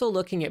you're also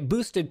looking at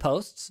boosted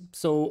posts.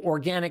 So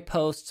organic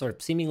posts or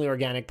seemingly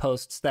organic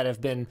posts that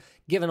have been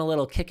given a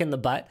little kick in the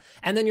butt.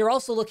 And then you're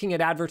also looking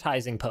at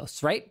advertising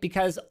posts, right?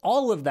 Because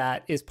all of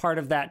that is part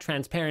of that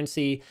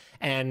transparency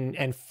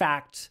and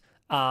fact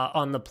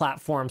on the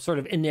platform sort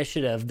of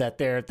initiative that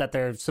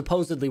they're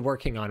supposedly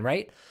working on,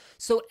 right?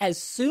 So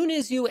as soon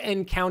as you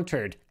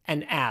encountered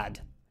an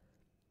ad,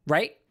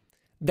 right,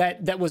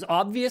 that was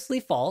obviously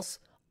false,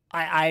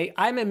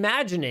 I'm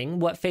imagining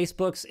what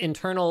Facebook's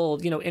internal,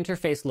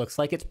 interface looks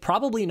like. It's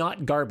probably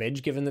not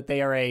garbage, given that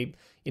they are a,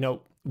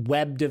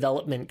 web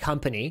development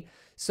company.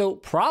 So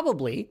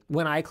probably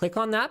when I click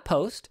on that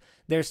post,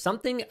 there's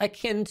something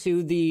akin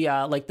to the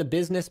like the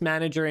business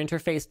manager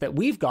interface that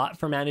we've got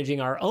for managing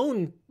our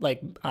own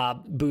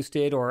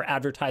boosted or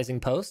advertising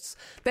posts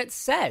that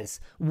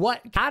says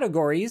what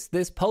categories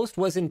this post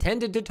was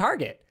intended to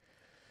target.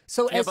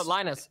 So but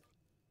Linus,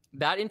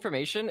 that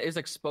information is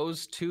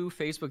exposed to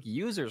Facebook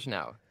users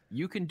now.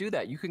 You can do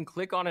that. You can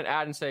click on an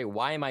ad and say,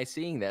 "Why am I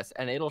seeing this?"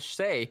 And it'll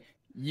say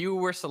you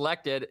were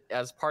selected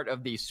as part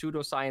of the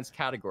pseudoscience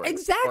category.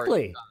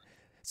 Exactly.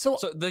 So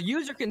the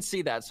user can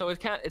see that. So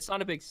it's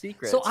not a big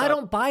secret. So I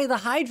don't buy the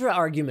Hydra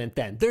argument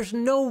then. There's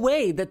no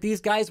way that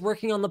these guys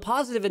working on the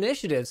positive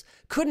initiatives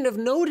couldn't have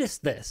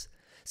noticed this.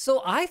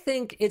 So I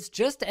think it's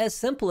just as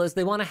simple as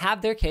they want to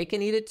have their cake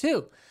and eat it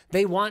too.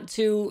 They want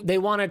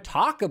to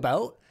talk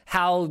about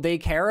how they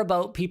care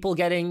about people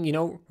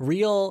getting,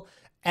 real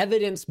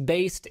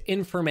evidence-based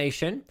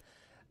information,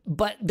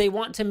 but they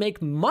want to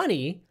make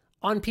money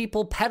on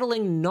people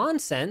peddling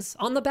nonsense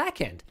on the back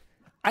end.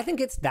 I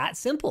think it's that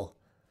simple.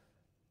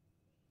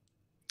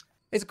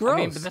 It's gross.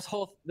 I mean, but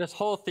this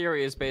whole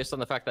theory is based on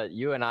the fact that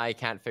you and I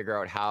can't figure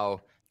out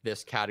how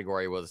this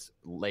category was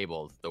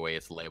labeled the way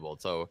it's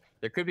labeled. So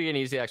there could be an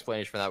easy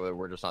explanation for that, but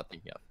we're just not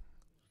thinking of.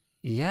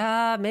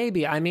 Yeah,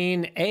 maybe. I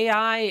mean,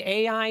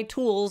 AI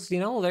tools,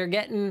 they're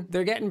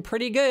getting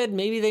pretty good.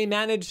 Maybe they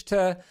managed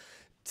to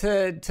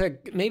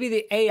maybe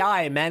the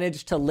AI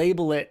managed to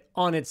label it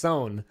on its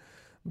own.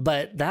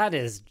 But that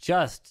is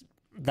just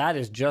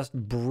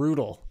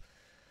brutal.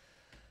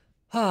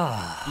 You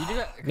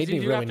do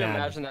really have to mad.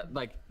 imagine that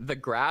like the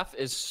graph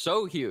is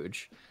so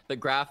huge. The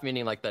graph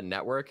meaning like the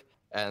network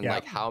and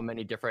like how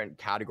many different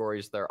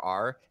categories there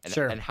are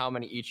and how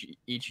many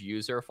each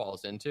user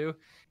falls into.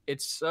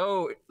 It's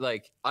so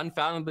like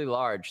unfathomably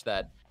large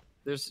that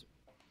there's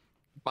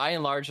by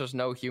and large there's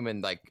no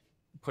human like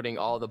putting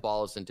all the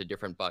balls into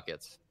different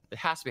buckets. It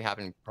has to be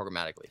happening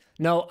programmatically.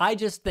 No, I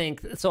just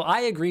think, so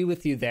I agree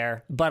with you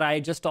there, but I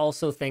just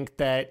also think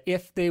that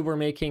if they were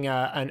making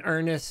an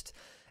earnest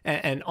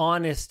and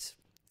honest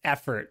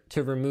effort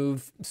to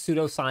remove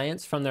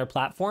pseudoscience from their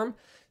platform,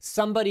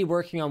 somebody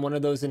working on one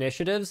of those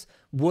initiatives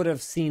would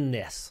have seen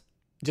this,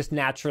 just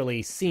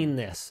naturally seen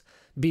this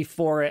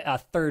before a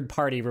third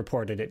party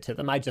reported it to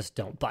them. I just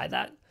don't buy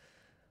that.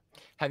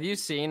 Have you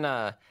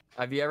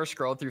ever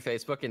scrolled through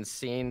Facebook and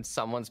seen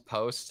someone's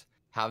post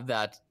have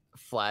that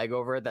flag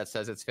over it that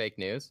says it's fake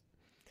news?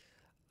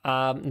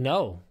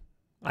 No,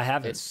 I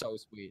haven't. It's so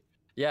sweet.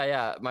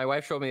 Yeah. My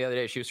wife showed me the other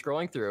day. She was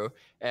scrolling through,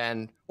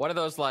 and one of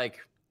those like,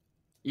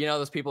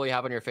 those people you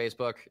have on your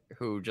Facebook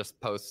who just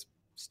post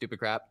stupid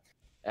crap,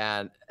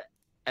 and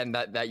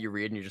that you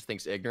read and you just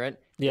think's ignorant.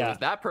 Yeah, it was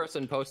that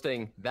person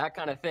posting that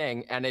kind of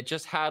thing, and it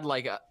just had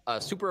like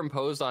a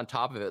superimposed on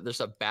top of it. There's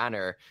a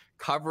banner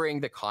covering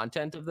the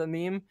content of the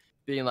meme,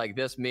 being like,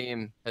 this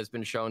meme has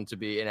been shown to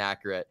be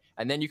inaccurate.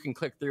 And then you can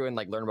click through and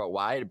like learn about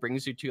why. It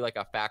brings you to like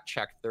a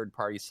fact-checked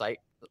third-party site,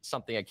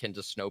 something akin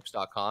to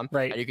Snopes.com.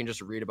 Right. And you can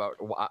just read about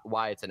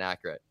why it's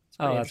inaccurate. It's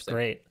that's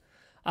great.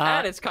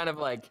 And it's kind of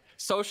like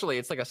socially,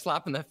 it's like a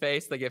slap in the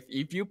face. Like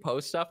if you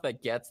post stuff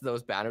that gets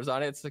those banners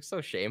on it, it's like so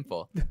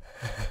shameful.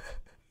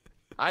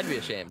 I'd be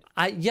ashamed.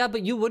 Yeah,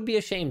 but you would be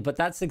ashamed. But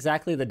that's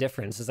exactly the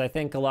difference. Is I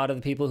think a lot of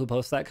the people who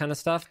post that kind of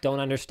stuff don't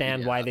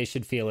understand why they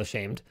should feel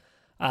ashamed.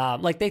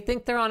 Like they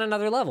think they're on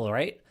another level,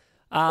 right?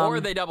 Or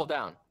they double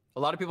down. A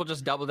lot of people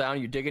just double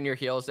down. You dig in your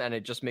heels, and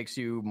it just makes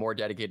you more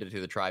dedicated to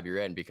the tribe you're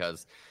in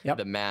because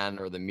the man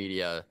or the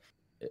media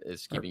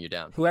is keeping you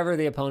down. Whoever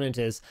the opponent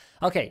is.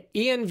 Okay,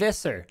 Ian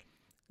Visser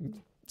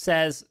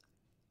says,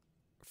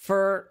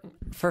 for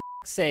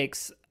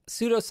sakes,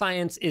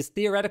 pseudoscience is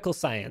theoretical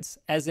science,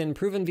 as in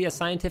proven via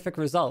scientific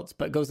results,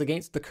 but goes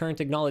against the current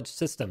acknowledged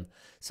system.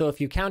 So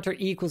if you counter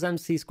E equals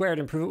MC squared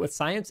and prove it with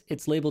science,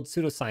 it's labeled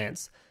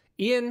pseudoscience.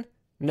 Ian,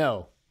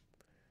 no.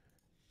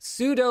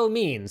 Pseudo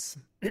means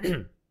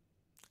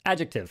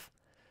adjective,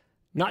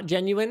 not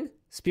genuine,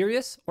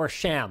 spurious, or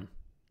sham.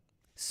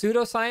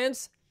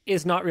 Pseudoscience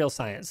is not real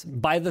science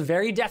by the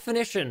very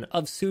definition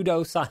of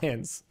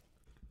pseudoscience.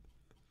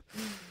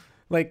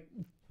 Like,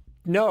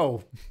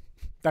 no,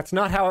 that's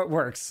not how it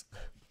works.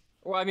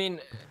 Well, I mean,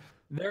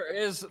 there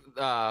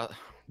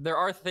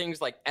are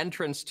things like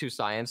entrance to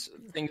science,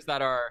 things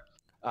that are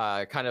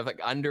kind of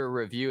like under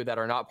review that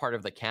are not part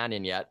of the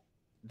canon yet,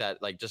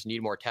 that like just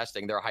need more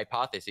testing. There are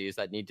hypotheses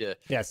that need to.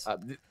 Yes.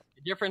 The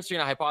difference between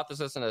a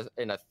hypothesis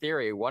and a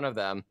theory, one of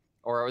them,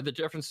 or the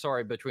difference,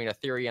 between a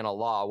theory and a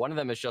law, one of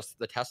them is just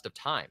the test of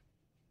time.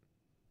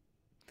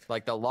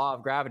 Like the law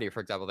of gravity, for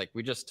example, like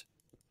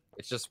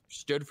it's just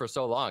stood for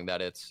so long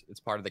that it's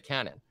part of the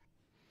canon.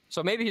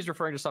 So maybe he's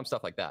referring to some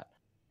stuff like that.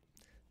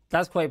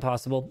 That's quite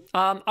possible.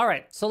 All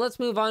right, so let's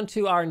move on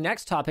to our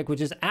next topic,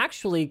 which is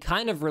actually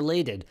kind of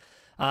related.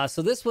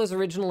 So this was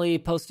originally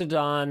posted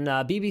on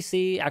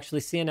BBC.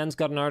 Actually, CNN's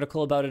got an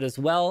article about it as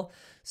well.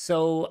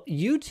 So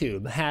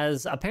YouTube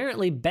has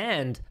apparently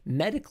banned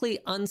medically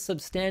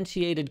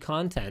unsubstantiated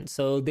content.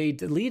 So they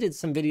deleted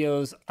some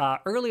videos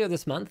earlier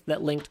this month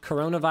that linked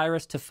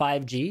coronavirus to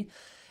 5G.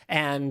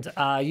 And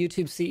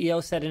YouTube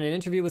CEO said in an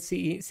interview with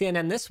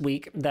CNN this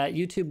week that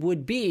YouTube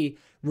would be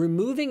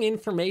removing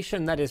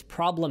information that is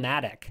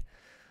problematic.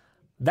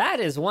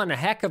 That is one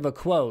heck of a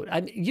quote.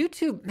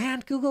 YouTube,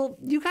 man, Google,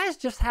 you guys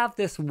just have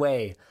this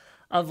way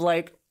of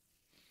like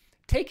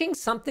taking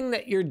something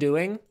that you're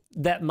doing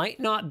that might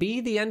not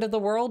be the end of the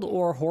world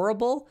or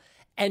horrible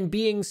and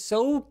being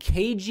so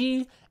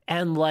cagey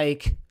and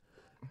like,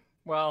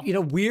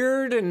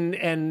 weird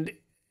and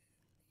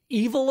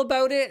evil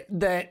about it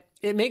that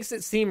it makes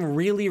it seem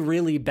really,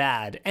 really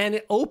bad. And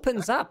it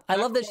opens up. I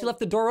love that she left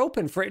the door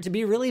open for it to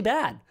be really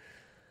bad.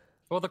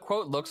 Well, the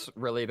quote looks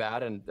really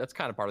bad, and that's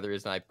kind of part of the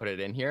reason I put it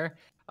in here,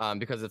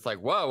 because it's like,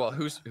 whoa, well,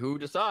 who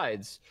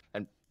decides?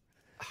 And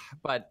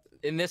but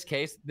in this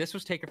case, this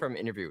was taken from an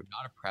interview,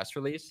 not a press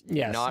release,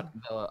 Yes. not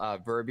the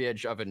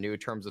verbiage of a new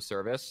terms of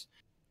service.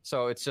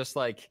 So it's just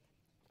like,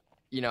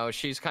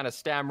 she's kind of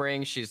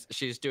stammering.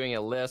 She's doing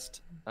a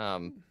list.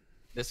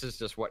 This is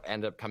just what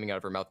ended up coming out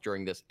of her mouth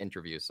during this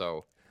interview.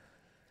 So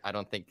I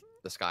don't think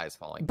the sky is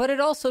falling. But it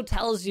also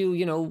tells you,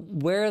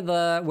 where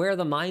the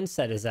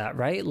mindset is at,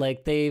 right?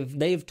 Like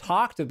they've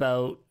talked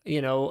about,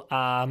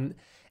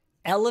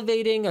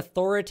 elevating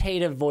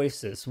authoritative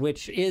voices,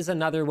 which is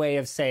another way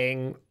of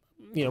saying,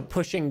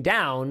 pushing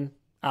down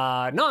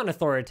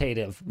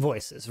non-authoritative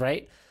voices,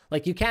 right?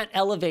 Like you can't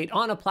elevate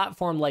on a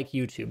platform like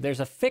YouTube. There's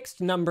a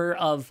fixed number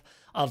of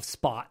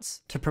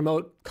spots to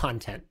promote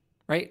content,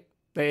 right?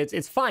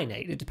 It's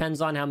finite. It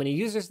depends on how many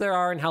users there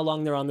are and how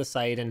long they're on the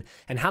site and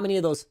how many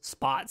of those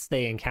spots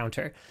they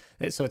encounter.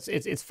 So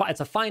it's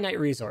a finite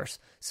resource.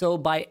 So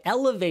by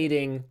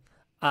elevating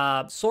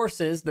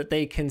sources that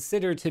they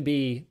consider to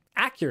be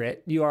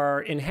accurate, you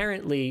are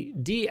inherently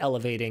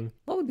de-elevating.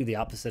 What would be the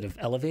opposite of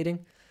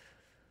elevating?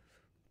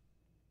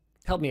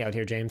 Help me out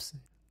here, James.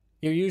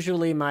 You're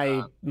usually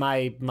my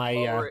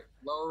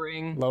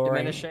lowering,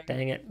 diminishing.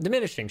 Dang it.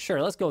 Diminishing.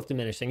 Sure. Let's go with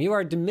diminishing. You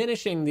are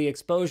diminishing the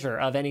exposure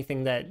of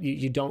anything that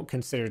you don't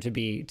consider to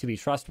be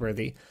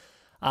trustworthy.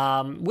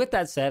 With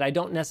that said, I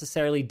don't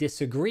necessarily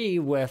disagree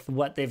with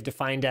what they've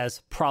defined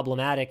as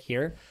problematic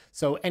here.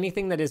 So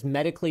anything that is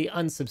medically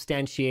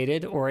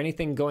unsubstantiated or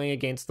anything going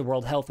against the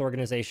World Health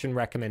Organization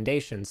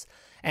recommendations.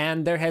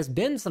 And there has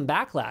been some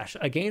backlash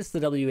against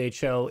the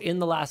WHO in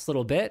the last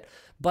little bit,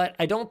 but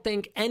I don't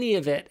think any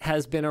of it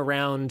has been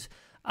around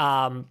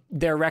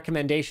their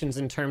recommendations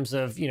in terms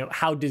of,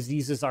 how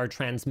diseases are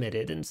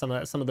transmitted and some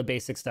of the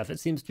basic stuff. It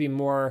seems to be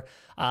more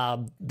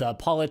the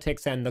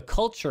politics and the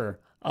culture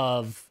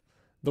of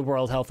the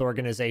World Health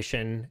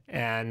Organization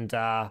and,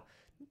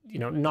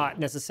 not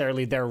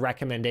necessarily their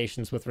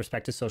recommendations with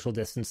respect to social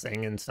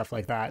distancing and stuff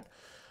like that.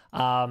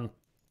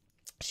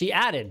 She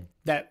added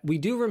that we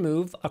do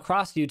remove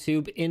across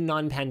YouTube in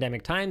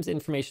non-pandemic times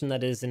information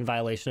that is in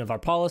violation of our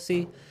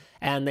policy,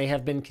 and they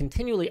have been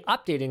continually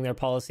updating their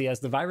policy as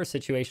the virus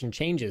situation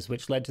changes,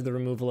 which led to the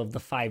removal of the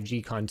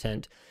 5G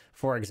content,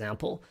 for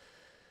example.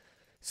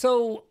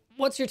 So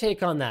what's your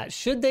take on that?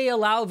 Should they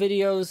allow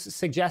videos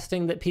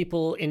suggesting that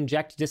people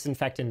inject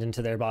disinfectant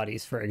into their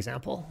bodies, for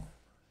example?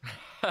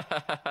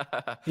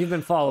 You've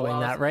been following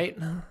that, right?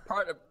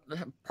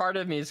 Part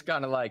of me is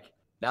kind of like,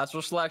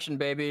 natural selection,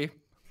 baby.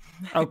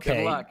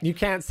 Okay, you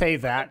can't say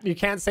that. You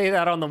can't say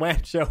that on the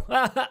WAN show.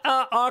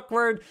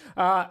 Awkward.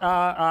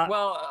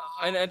 Well,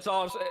 and it's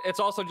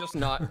also just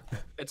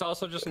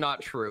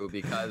not true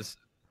because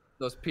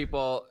those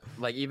people,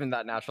 like even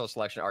that natural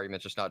selection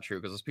argument is just not true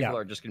because those people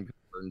are just going to be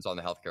burdens on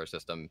the healthcare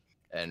system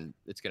and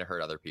it's going to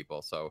hurt other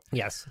people. So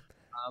yes.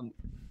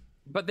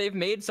 But they've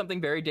made something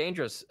very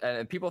dangerous,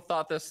 and people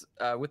thought this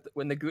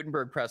when the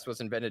Gutenberg press was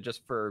invented,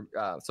 just for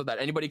so that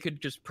anybody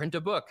could just print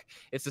a book.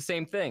 It's the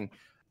same thing.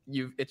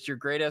 It's your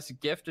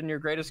greatest gift and your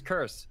greatest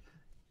curse.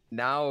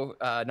 Now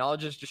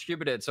knowledge is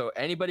distributed, so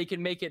anybody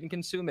can make it and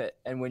consume it.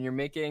 And when you're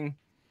making,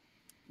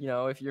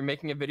 if you're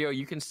making a video,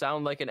 you can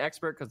sound like an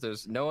expert because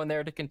there's no one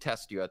there to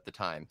contest you at the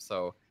time.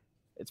 So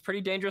it's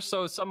pretty dangerous.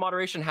 So some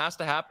moderation has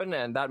to happen,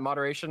 and that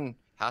moderation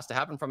has to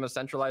happen from a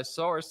centralized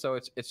source. So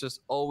it's just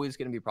always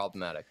going to be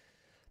problematic.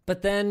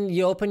 But then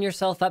you open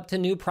yourself up to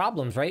new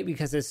problems, right?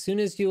 Because as soon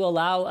as you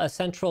allow a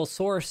central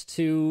source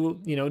to,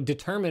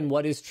 determine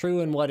what is true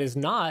and what is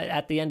not,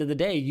 at the end of the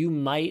day, you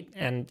might,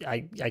 and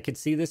I could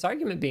see this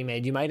argument being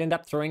made, you might end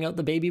up throwing out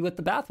the baby with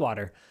the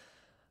bathwater.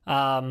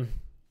 Yeah,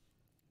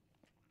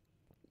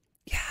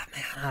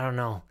 man, I don't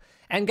know.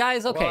 And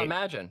guys, okay. Well,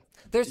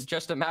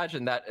 just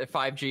imagine that if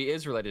 5G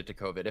is related to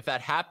COVID. If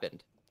that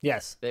happened,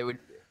 yes, they would...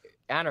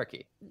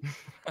 anarchy.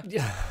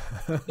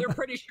 They're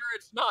pretty sure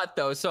it's not,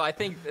 though. So I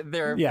think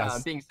they're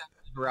being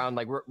sensitive around,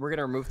 like, we're going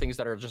to remove things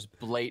that are just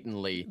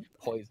blatantly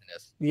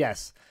poisonous.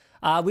 Yes.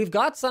 We've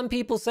got some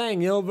people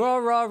saying,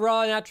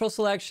 raw, natural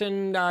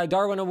selection,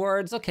 Darwin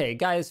Awards. Okay,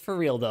 guys, for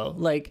real, though.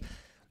 Like,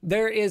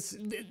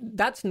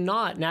 that's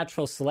not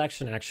natural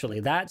selection,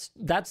 actually. That's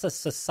a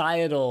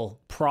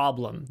societal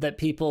problem that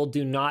people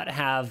do not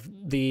have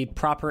the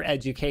proper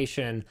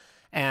education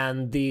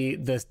and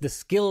the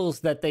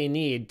skills that they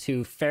need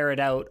to ferret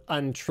out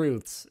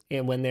untruths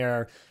when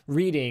they're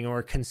reading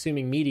or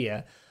consuming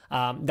media.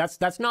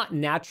 That's not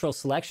natural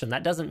selection.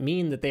 That doesn't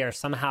mean that they are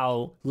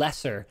somehow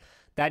lesser.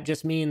 That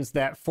just means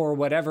that for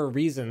whatever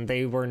reason,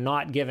 they were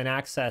not given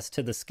access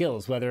to the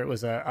skills, whether it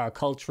was a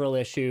cultural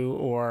issue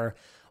or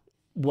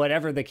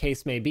whatever the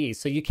case may be.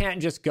 So you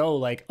can't just go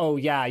like, oh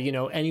yeah,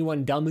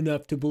 anyone dumb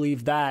enough to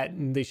believe that,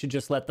 and they should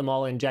just let them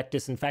all inject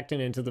disinfectant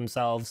into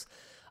themselves.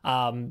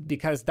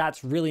 Because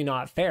that's really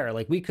not fair.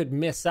 Like, we could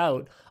miss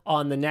out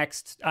on the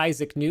next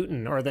Isaac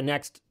Newton or the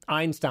next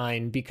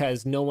Einstein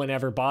because no one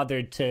ever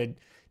bothered to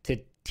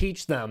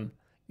teach them,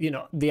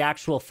 the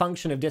actual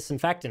function of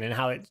disinfectant and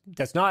how it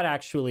does not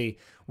actually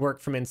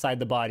work from inside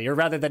the body, or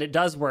rather that it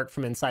does work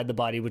from inside the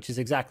body, which is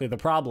exactly the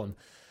problem.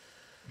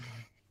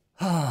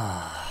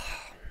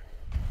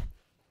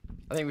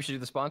 I think we should do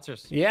the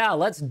sponsors. Yeah,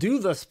 let's do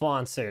the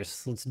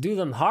sponsors. Let's do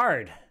them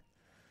hard.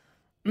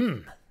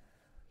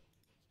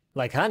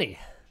 Like honey.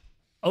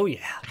 Oh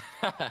yeah.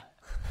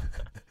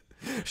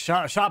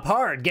 Shop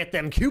hard, get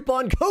them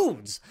coupon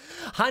codes.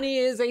 Honey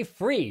is a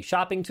free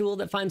shopping tool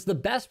that finds the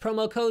best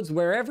promo codes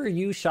wherever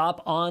you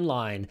shop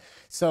online.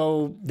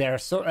 So they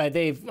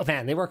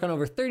work on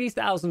over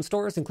 30,000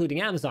 stores,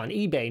 including Amazon,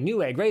 eBay,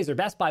 Newegg, Razor,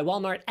 Best Buy,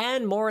 Walmart,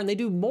 and more. And they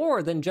do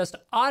more than just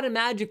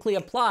automatically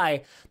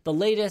apply the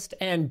latest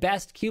and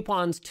best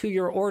coupons to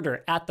your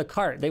order at the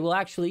cart. They will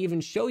actually even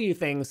show you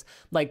things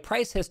like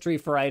price history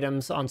for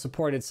items on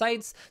supported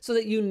sites so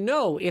that you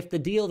know if the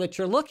deal that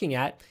you're looking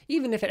at,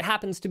 even if it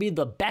happens to be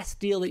the best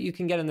deal that you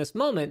can get in this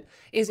moment,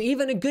 is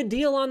even a good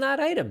deal on that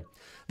item.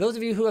 Those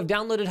of you who have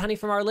downloaded Honey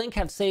from our link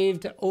have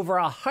saved over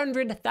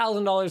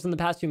 $100,000 in the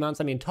past few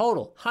months. I mean,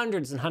 total,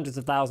 hundreds and hundreds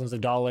of thousands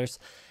of dollars.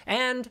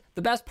 And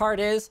the best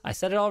part is, I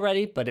said it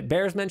already, but it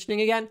bears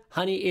mentioning again,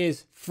 Honey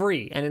is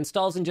free and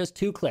installs in just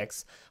 2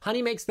 clicks.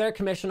 Honey makes their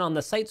commission on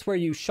the sites where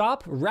you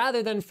shop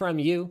rather than from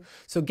you.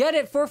 So get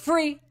it for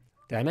free.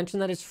 Did I mention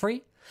that it's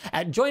free?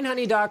 At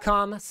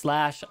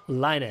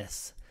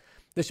joinhoney.com/Linus.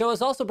 The show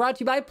is also brought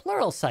to you by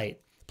Pluralsight.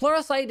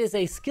 Pluralsight is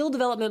a skill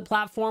development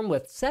platform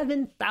with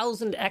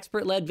 7,000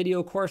 expert-led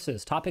video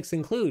courses. Topics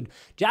include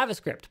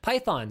JavaScript,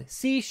 Python,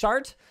 C#.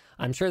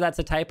 I'm sure that's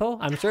a typo.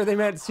 I'm sure they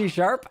meant C#.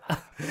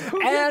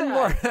 And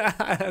more.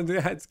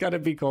 It's got to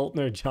be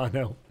Colton or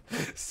Jono.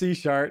 C#.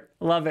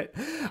 Love it.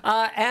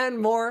 And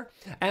more.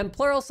 And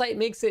Pluralsight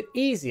makes it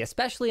easy,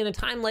 especially in a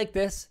time like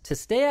this, to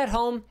stay at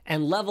home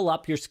and level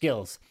up your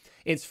skills.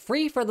 It's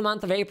free for the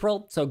month of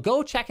April, so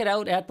go check it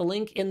out at the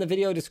link in the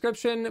video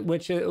description,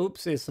 which,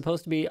 is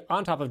supposed to be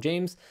on top of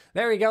James.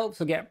 There we go.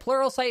 So get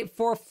Pluralsight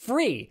for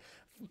free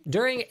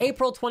during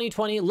April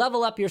 2020.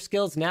 Level up your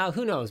skills now.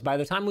 Who knows? By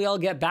the time we all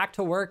get back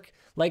to work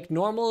like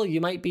normal,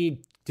 you might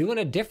be doing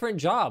a different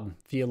job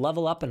if you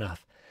level up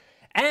enough.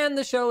 And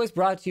the show is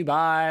brought to you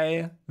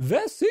by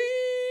Vessi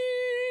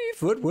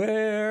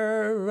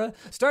Footwear,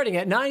 starting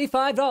at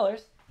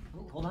 $95.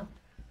 Oh, hold on.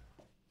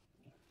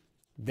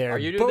 They're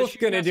both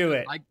going to do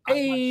it.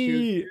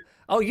 Hey!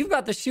 Oh, you've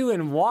got the shoe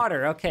in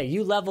water. Okay,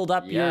 you leveled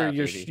up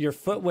your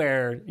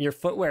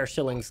footwear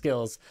shilling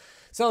skills.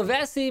 So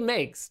Vessi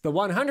makes the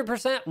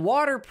 100%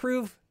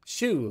 waterproof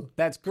shoe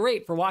that's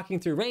great for walking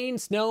through rain,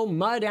 snow,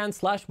 mud, and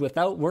slush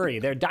without worry.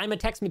 Their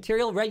Dymatex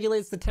material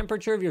regulates the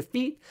temperature of your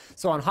feet,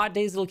 so on hot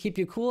days it'll keep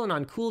you cool, and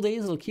on cool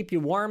days it'll keep you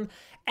warm.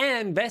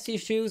 And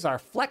Vessi shoes are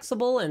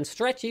flexible and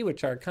stretchy,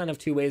 which are kind of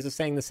 2 ways of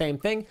saying the same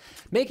thing,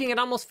 making it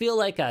almost feel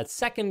like a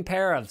second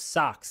pair of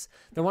socks.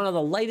 They're one of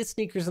the lightest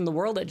sneakers in the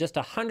world at just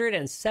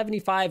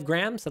 175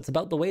 grams. That's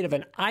about the weight of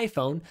an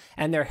iPhone.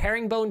 And their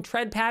herringbone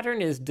tread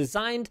pattern is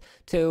designed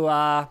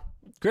to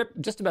grip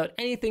just about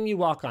anything you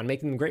walk on,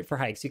 making them great for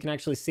hikes. You can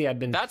actually see I've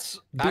been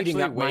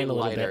beating up mine a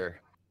little bit.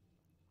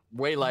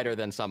 Way lighter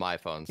than some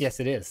iPhones. Yes,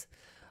 it is.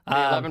 The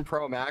 11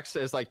 Pro Max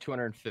is like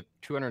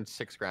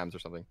 206 grams or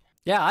something.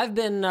 Yeah, I've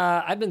been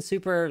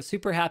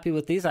super happy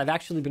with these. I've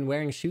actually been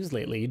wearing shoes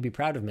lately. You'd be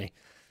proud of me.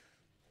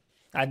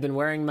 I've been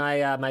wearing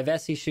my my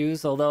Vessi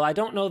shoes, although I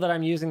don't know that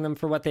I'm using them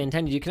for what they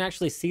intended. You can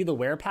actually see the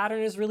wear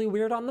pattern is really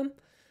weird on them.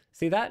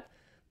 See that?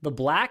 The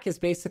black is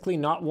basically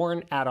not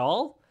worn at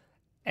all,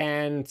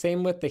 and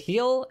same with the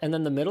heel, and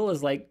then the middle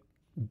is like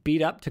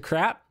beat up to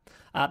crap.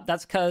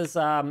 That's because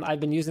I've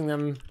been using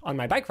them on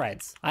my bike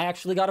rides. I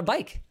actually got a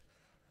bike.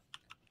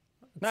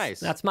 Nice.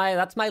 That's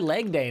my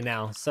leg day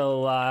now.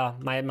 So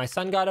my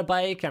son got a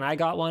bike and I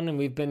got one, and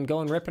we've been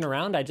going ripping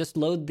around. I just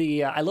load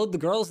the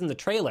girls in the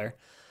trailer.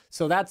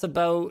 So that's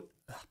about,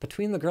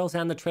 between the girls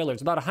and the trailer,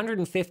 it's about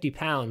 150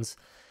 pounds.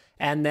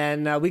 And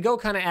then we go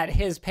kind of at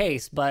his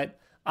pace, but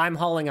I'm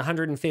hauling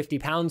 150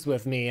 pounds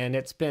with me, and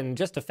it's been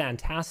just a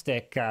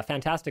fantastic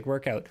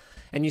workout.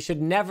 And you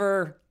should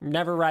never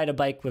ride a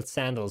bike with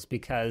sandals,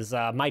 because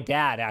my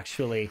dad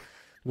actually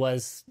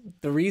was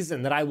the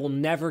reason that I will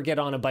never get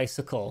on a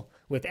bicycle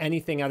with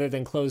anything other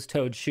than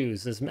closed-toed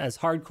shoes, as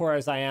hardcore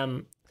as I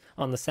am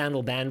on the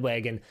sandal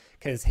bandwagon,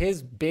 because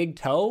his big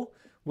toe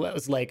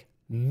was like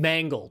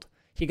mangled.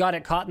 He got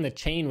it caught in the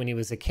chain when he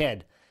was a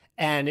kid,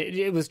 and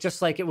it was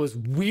just like, it was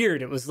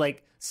weird. It was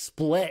like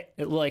split.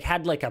 It like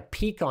had like a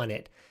peak on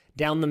it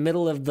down the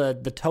middle of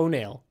the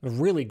toenail.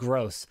 Really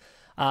gross.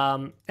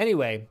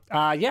 Anyway,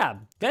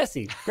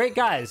 Vessi, great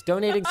guys,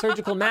 donating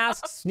surgical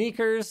masks,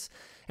 sneakers,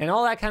 and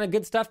all that kind of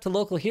good stuff to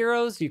local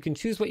heroes. You can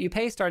choose what you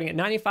pay, starting at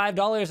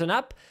 $95 and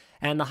up.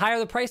 And the higher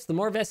the price, the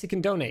more Vessi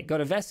can donate. Go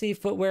to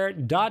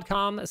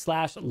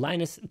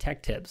vessifootwear.com/Linus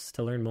Tech Tips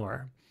to learn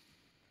more.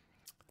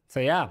 So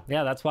yeah,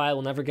 that's why I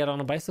will never get on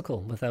a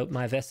bicycle without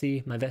my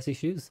Vessi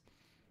shoes.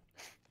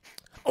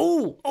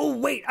 Oh,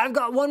 wait, I've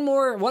got one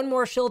more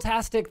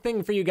shilltastic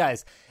thing for you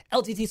guys.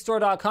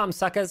 LTTstore.com,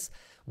 suckers.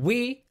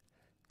 We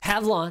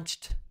have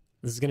launched,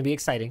 this is going to be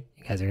exciting.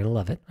 You guys are going to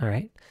love it, all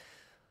right?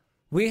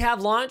 We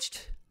have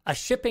launched a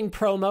shipping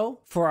promo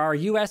for our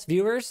US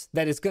viewers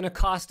that is going to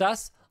cost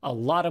us a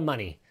lot of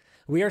money.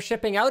 We are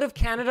shipping out of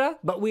Canada,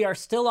 but we are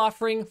still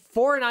offering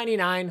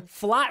 $4.99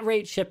 flat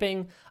rate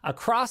shipping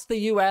across the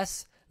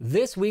US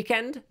this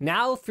weekend,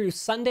 now through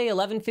Sunday,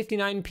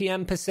 11:59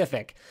 p.m.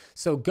 Pacific.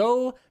 So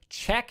go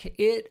check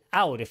it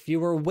out. If you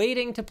were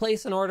waiting to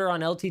place an order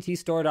on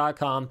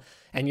lttstore.com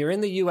and you're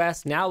in the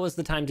US, now is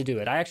the time to do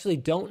it. I actually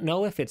don't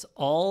know if it's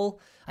all...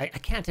 I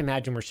can't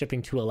imagine we're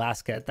shipping to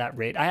Alaska at that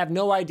rate. I have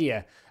no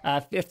idea.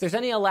 If there's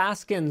any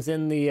Alaskans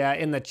in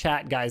the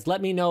chat, guys,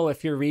 let me know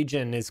if your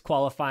region is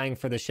qualifying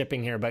for the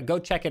shipping here. But go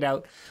check it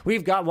out.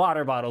 We've got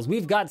water bottles.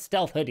 We've got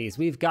stealth hoodies.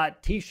 We've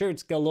got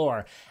t-shirts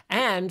galore.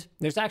 And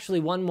there's actually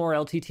one more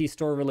LTT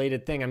store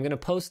related thing. I'm going to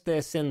post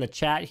this in the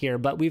chat here,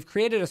 but we've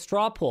created a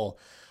straw poll.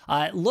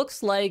 It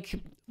looks like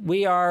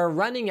we are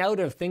running out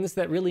of things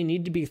that really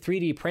need to be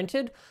 3D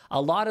printed. A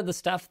lot of the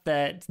stuff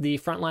that the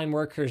frontline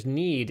workers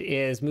need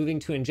is moving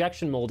to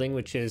injection molding,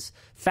 which is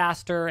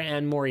faster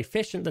and more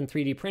efficient than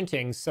 3D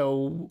printing.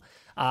 So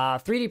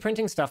 3D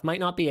printing stuff might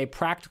not be a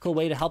practical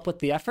way to help with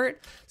the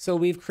effort. So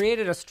we've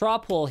created a straw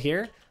poll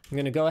here. I'm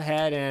going to go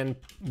ahead and,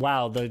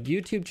 wow, the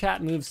YouTube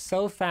chat moves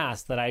so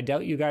fast that I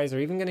doubt you guys are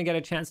even going to get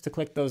a chance to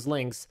click those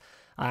links.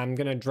 I'm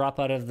going to drop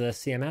out of the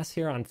CMS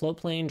here on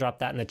Floatplane, drop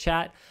that in the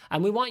chat.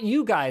 And we want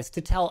you guys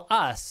to tell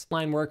us,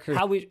 line workers,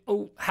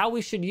 how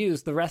we should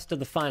use the rest of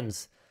the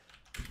funds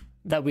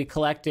that we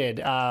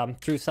collected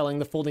through selling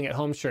the Folding at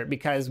Home shirt.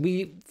 Because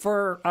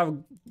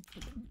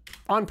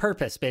on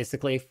purpose,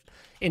 basically,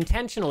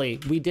 intentionally,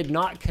 we did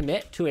not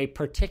commit to a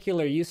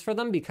particular use for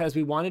them because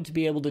we wanted to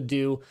be able to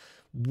do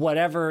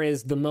whatever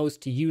is the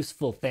most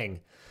useful thing.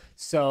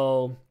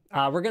 So...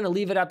 we're going to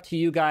leave it up to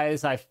you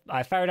guys. I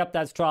fired up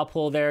that straw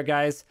poll there,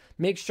 guys.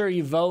 Make sure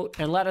you vote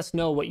and let us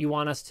know what you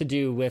want us to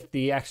do with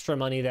the extra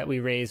money that we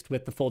raised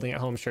with the Folding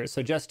at Home shirt.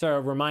 So just a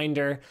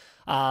reminder,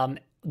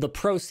 the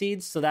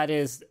proceeds, so that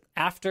is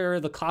after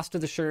the cost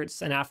of the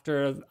shirts and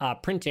after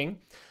printing,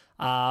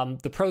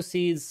 the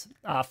proceeds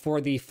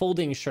for the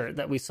folding shirt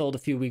that we sold a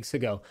few weeks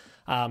ago,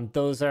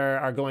 those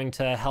are going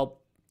to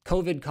help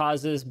COVID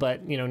causes,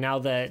 but now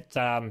that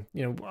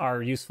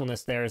our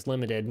usefulness there is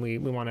limited, we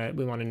want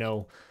to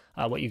know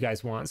what you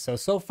guys want.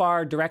 So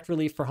far, direct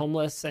relief for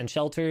homeless and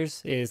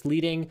shelters is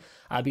leading.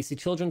 BC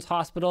Children's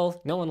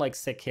Hospital. No one likes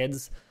sick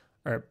kids,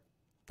 or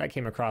that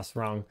came across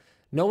wrong.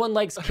 No one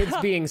likes kids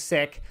being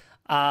sick.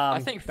 I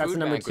think that's Food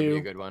number Bank 2. would be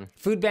a good one.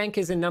 Food Bank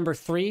is in number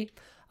 3.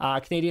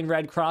 Canadian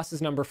Red Cross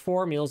is number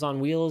 4. Meals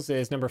on Wheels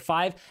is number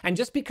 5. And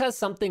just because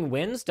something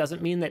wins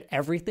doesn't mean that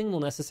everything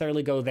will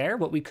necessarily go there.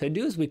 What we could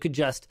do is we could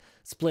just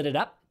split it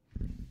up.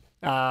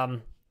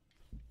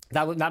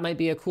 That might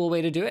be a cool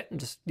way to do it. And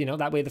just,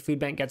 that way the food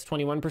bank gets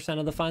 21%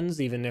 of the funds,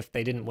 even if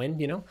they didn't win,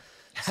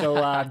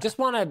 So just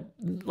want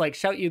to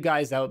shout you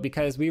guys out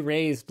because we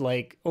raised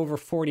over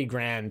 40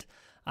 grand.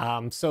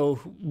 So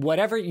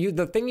whatever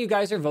the thing you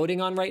guys are voting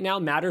on right now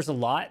matters a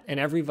lot, and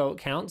every vote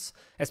counts,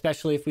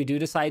 especially if we do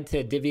decide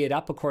to divvy it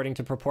up according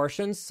to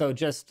proportions. So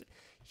just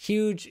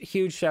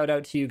huge shout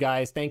out to you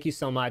guys. Thank you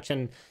so much.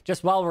 And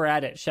just while we're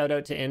at it, shout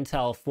out to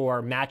Intel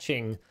for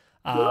matching.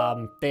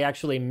 They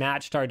actually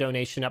matched our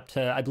donation up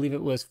to, I believe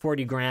it was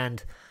 40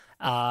 grand.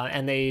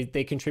 And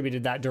they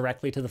contributed that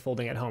directly to the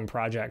Folding at Home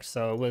project.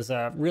 So it was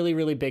a really,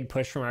 really big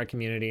push from our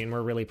community, and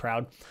we're really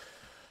proud.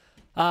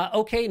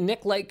 Okay,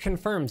 Nick Light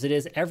confirms it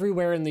is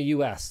everywhere in the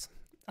US.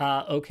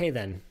 Okay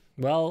then.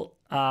 Well,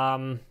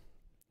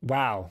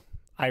 wow.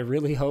 I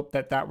really hope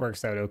that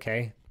works out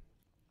okay.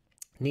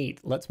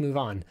 Neat. Let's move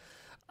on.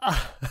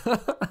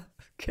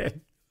 Okay.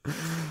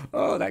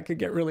 Oh, that could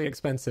get really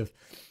expensive.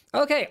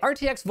 Okay,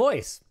 RTX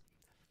Voice.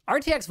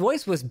 RTX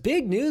Voice was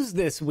big news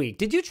this week.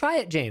 Did you try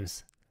it,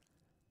 James?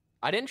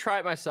 I didn't try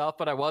it myself,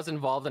 but I was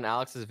involved in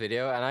Alex's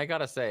video, and I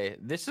gotta say,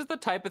 this is the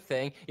type of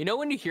thing,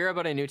 when you hear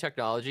about a new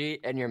technology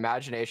and your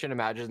imagination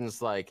imagines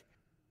the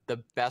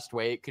best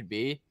way it could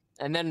be,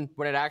 and then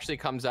when it actually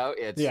comes out,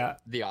 it's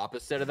the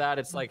opposite of that.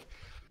 It's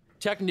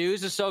tech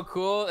news is so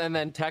cool, and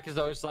then tech is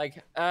always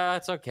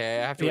it's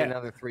okay. I have to wait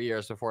another 3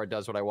 years before it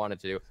does what I want it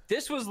to do.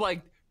 This was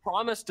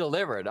promise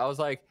delivered. I was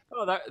oh,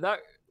 that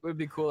would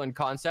be cool in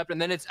concept,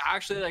 and then it's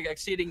actually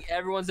exceeding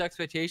everyone's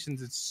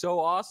expectations. It's so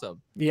awesome.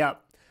 Yeah.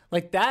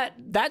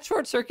 That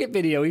short circuit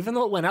video, even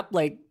though it went up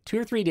 2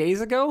 or 3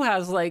 days ago,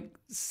 has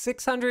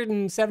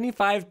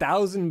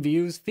 675,000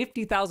 views,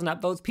 50,000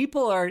 upvotes.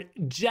 People are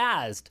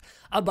jazzed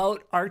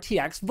about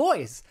RTX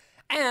Voice.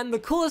 And the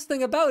coolest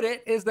thing about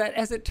it is that,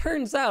 as it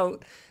turns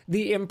out,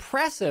 the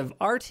impressive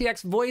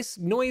RTX Voice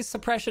noise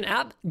suppression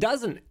app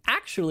doesn't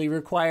actually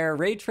require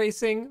ray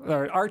tracing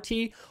or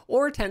RT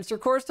or tensor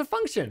cores to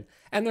function.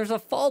 And there's a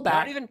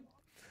fallback.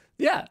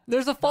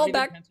 There's a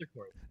fallback.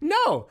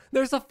 No,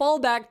 there's a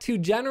fallback to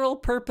general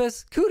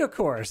purpose CUDA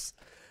cores.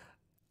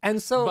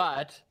 And so,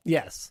 but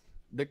yes,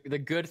 the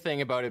good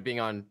thing about it being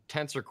on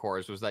tensor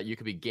cores was that you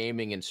could be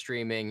gaming and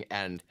streaming,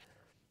 and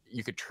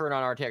you could turn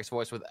on RTX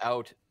Voice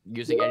without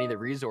using any of the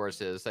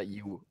resources that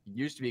you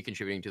used to be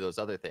contributing to those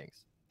other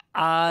things.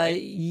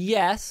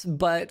 Yes,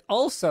 but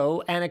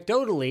also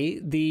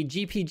anecdotally, the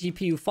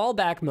GPU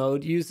fallback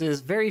mode uses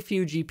very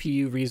few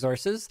GPU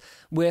resources,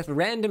 with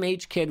random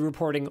HKID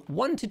reporting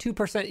 1 to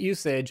 2%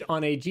 usage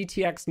on a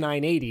GTX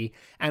 980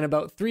 and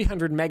about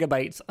 300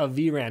 megabytes of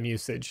VRAM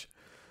usage.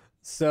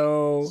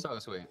 So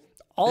sweet.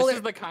 This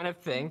is the kind of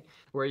thing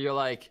where you're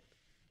like,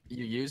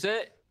 you use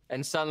it,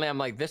 and suddenly I'm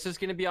like, this is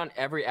going to be on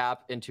every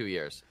app in 2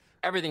 years.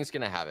 Everything's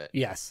going to have it.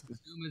 Yes.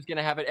 Zoom is going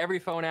to have it. Every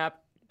phone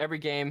app, every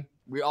game.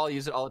 We all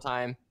use it all the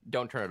time.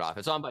 Don't turn it off.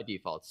 It's on by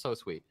default. It's so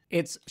sweet.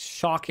 It's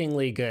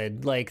shockingly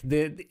good. Like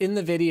in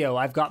the video,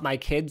 I've got my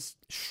kids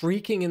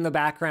shrieking in the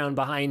background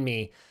behind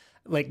me,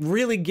 like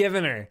really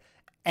giving her.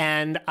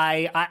 And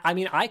I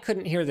mean, I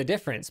couldn't hear the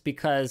difference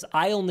because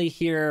I only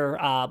hear,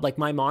 like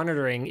my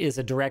monitoring is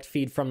a direct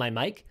feed from my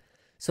mic.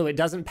 So it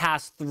doesn't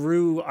pass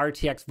through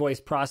RTX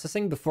voice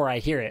processing before I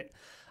hear it.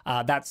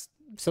 That's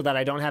so that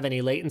I don't have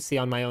any latency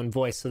on my own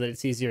voice so that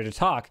it's easier to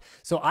talk.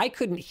 So I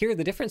couldn't hear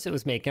the difference it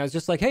was making. I was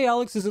just like, hey,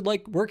 Alex, is it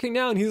like working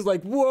now? And he was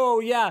like,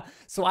 whoa, yeah.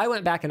 So I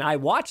went back and I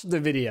watched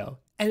the video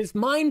and it's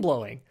mind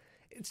blowing.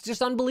 It's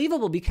just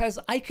unbelievable because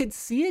I could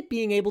see it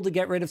being able to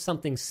get rid of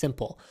something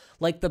simple,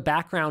 like the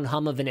background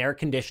hum of an air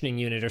conditioning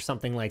unit or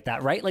something like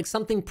that, right? Like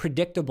something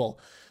predictable.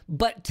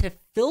 But to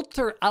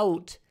filter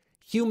out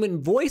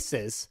human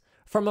voices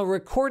from a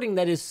recording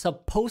that is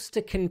supposed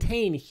to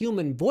contain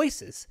human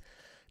voices,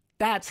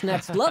 that's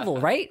next level,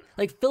 right?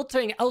 Like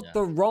filtering out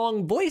the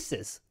wrong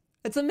voices.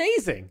 It's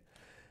amazing.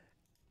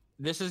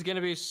 This is going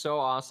to be so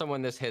awesome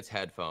when this hits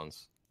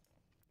headphones.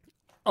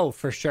 Oh,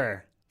 for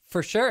sure.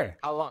 For sure.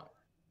 How long?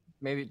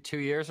 Maybe 2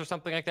 years or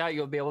something like that.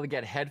 You'll be able to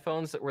get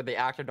headphones where the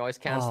active noise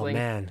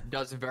canceling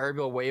does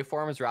variable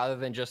waveforms rather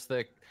than just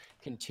the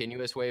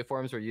continuous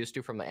waveforms we're used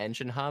to from the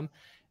engine hum.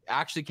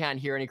 Actually can't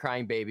hear any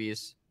crying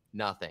babies.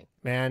 Nothing.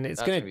 Man,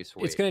 it's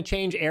gonna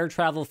change air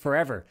travel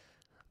forever,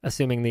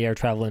 assuming the air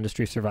travel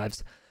industry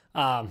survives.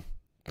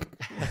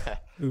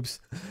 Oops.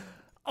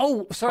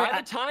 Oh, sorry.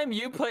 By the time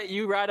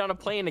you ride on a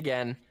plane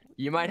again,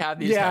 you might have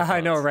these. Yeah, headphones.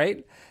 I know,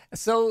 right?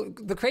 So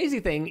the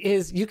crazy thing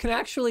is you can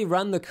actually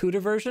run the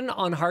CUDA version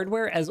on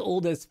hardware as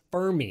old as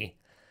Fermi.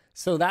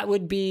 So that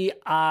would be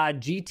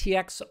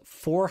GTX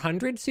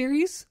 400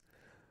 series.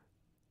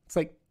 It's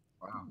like,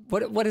 wow.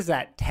 What is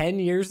that, 10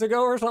 years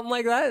ago or something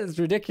like that? It's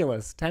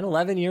ridiculous. 10,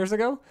 11 years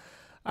ago.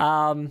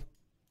 All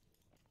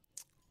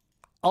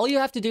you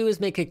have to do is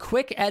make a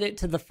quick edit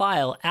to the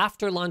file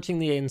after launching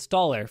the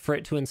installer for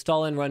it to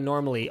install and run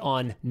normally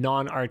on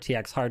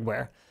non-RTX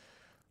hardware.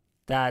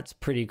 That's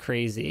pretty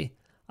crazy.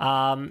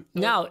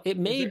 Now, it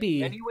may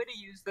be... any way to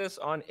use this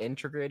on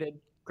integrated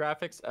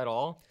graphics at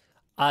all?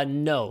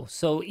 No.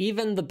 So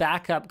even the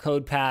backup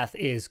code path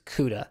is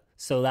CUDA.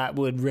 So that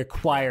would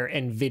require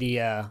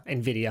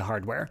NVIDIA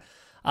hardware.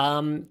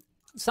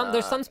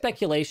 There's some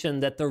speculation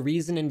that the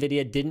reason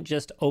NVIDIA didn't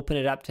just open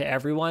it up to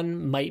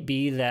everyone might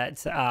be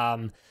that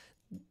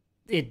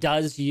it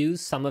does use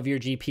some of your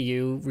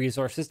GPU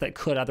resources that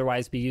could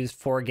otherwise be used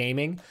for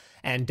gaming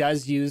and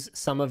does use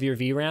some of your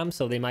VRAM.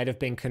 So they might have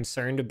been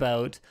concerned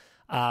about,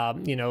 I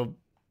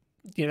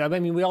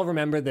mean, we all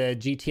remember the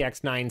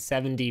GTX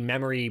 970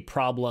 memory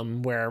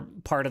problem where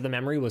part of the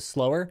memory was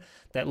slower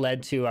that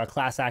led to a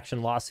class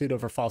action lawsuit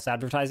over false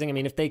advertising. I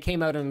mean, if they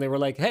came out and they were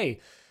like, hey,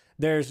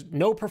 there's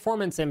no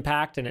performance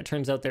impact, and it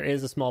turns out there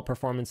is a small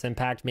performance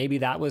impact, maybe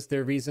that was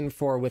their reason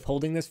for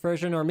withholding this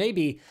version, or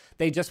maybe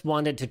they just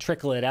wanted to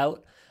trickle it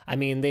out. I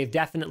mean, they've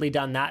definitely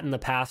done that in the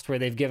past where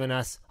they've given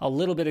us a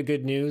little bit of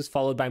good news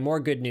followed by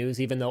more good news,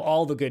 even though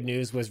all the good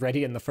news was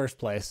ready in the first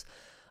place.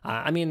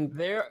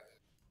 NVIDIA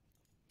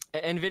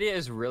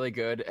is really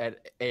good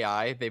at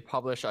AI. They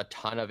publish a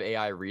ton of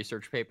AI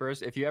research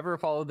papers. If you ever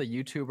follow the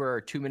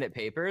YouTuber 2 Minute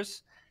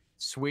Papers,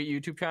 sweet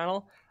YouTube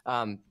channel,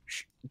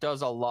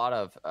 does a lot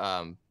of,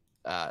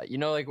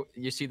 like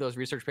you see those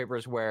research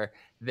papers where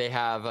they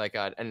have like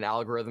an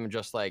algorithm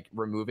just like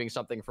removing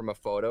something from a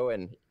photo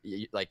and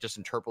like just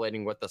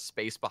interpolating what the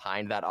space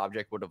behind that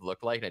object would have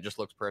looked like, and it just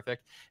looks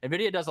perfect.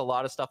 NVIDIA does a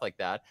lot of stuff like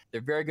that.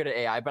 They're very good at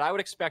AI, but I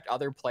would expect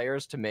other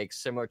players to make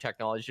similar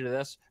technology to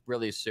this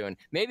really soon.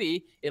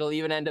 Maybe it'll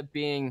even end up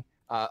being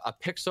a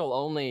pixel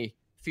only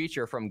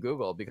feature from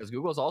Google, because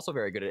Google's also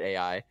very good at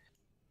AI.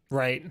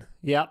 Right.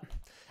 Yep.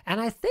 And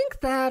I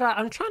think that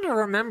I'm trying to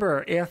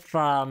remember if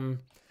the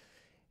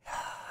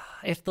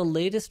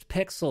latest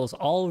Pixels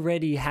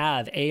already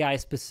have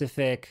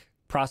AI-specific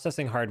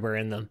processing hardware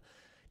in them.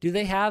 Do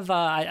they have...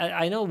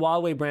 I know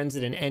Huawei brands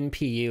it an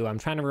NPU. I'm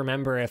trying to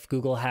remember if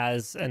Google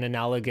has an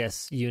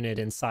analogous unit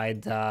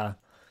inside the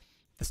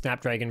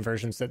Snapdragon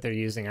versions that they're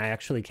using. I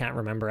actually can't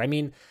remember. I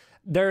mean,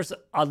 there's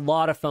a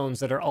lot of phones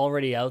that are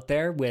already out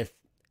there with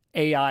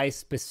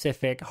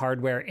AI-specific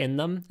hardware in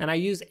them. And I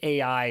use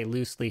AI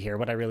loosely here.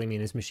 What I really mean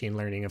is machine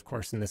learning, of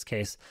course, in this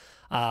case.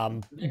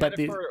 For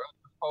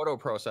photo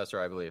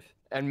processor, I believe.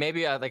 And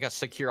maybe like a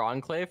secure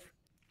enclave.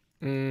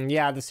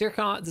 Yeah, the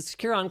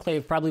secure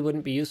enclave probably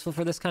wouldn't be useful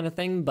for this kind of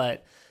thing,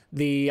 but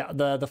the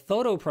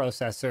photo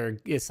processor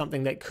is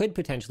something that could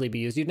potentially be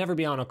used. You'd never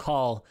be on a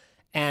call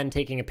and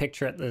taking a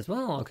picture at this.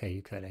 Well, okay,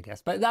 you could, I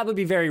guess. But that would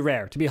be very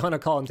rare to be on a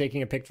call and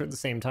taking a picture at the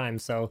same time.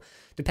 So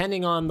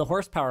depending on the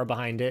horsepower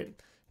behind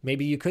it,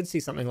 maybe you could see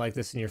something like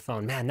this in your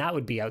phone. Man, that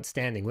would be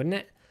outstanding, wouldn't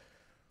it?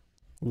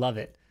 Love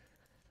it.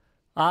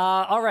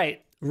 All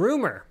right,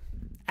 rumor.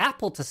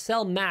 Apple to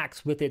sell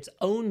Macs with its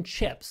own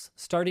chips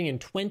starting in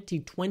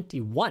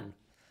 2021.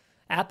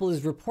 Apple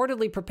is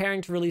reportedly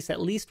preparing to release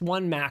at least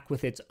one Mac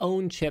with its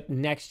own chip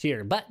next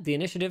year, but the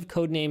initiative,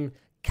 codenamed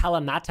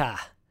Kalamata,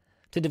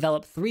 to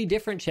develop 3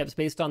 different chips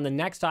based on the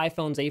next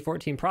iPhone's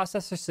A14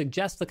 processor,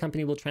 suggests the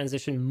company will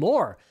transition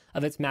more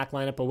of its Mac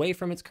lineup away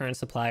from its current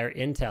supplier,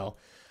 Intel.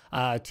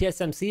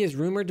 TSMC is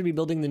rumored to be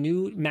building the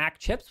new Mac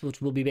chips,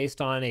 which will be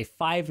based on a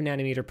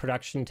 5-nanometer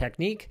production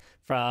technique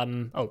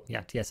from,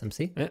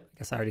 TSMC. I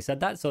guess I already said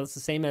that. So it's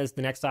the same as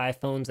the next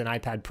iPhones and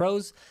iPad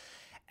Pros.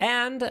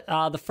 And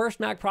the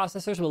first Mac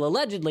processors will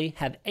allegedly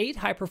have 8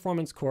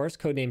 high-performance cores,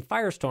 codenamed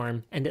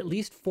Firestorm, and at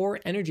least 4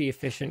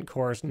 energy-efficient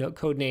cores,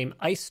 codenamed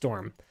Ice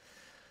Storm.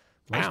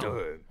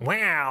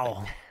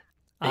 Wow.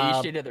 They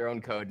each needed their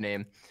own code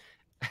name.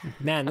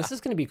 Man, this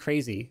is going to be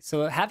crazy.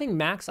 So having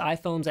Macs,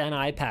 iPhones, and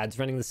iPads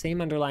running the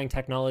same underlying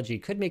technology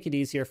could make it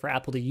easier for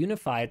Apple to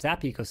unify its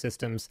app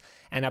ecosystems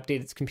and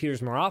update its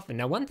computers more often.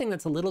 Now, one thing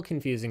that's a little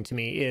confusing to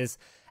me is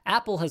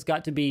Apple has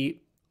got to be,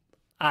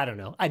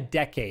 a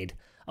decade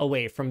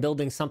away from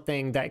building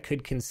something that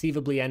could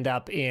conceivably end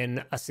up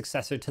in a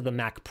successor to the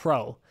Mac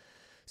Pro.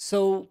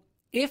 So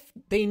if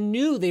they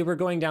knew they were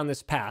going down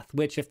this path,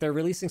 which if they're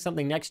releasing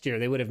something next year,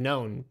 they would have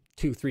known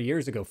 2, 3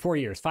 years ago, 4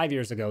 years, 5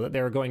 years ago that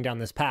they were going down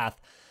this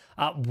path,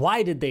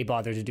 why did they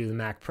bother to do the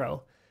Mac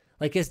Pro?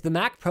 Like, is the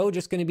Mac Pro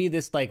just going to be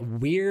this like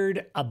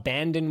weird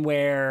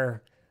abandonware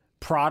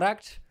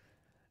product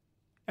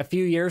a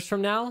few years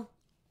from now?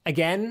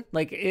 Again,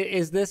 like,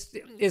 is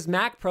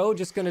Mac Pro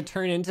just going to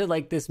turn into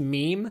like this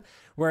meme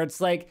where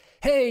it's like,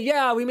 hey,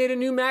 yeah, we made a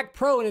new Mac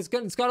Pro and it's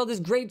got all this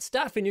great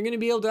stuff and you're going to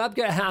be able to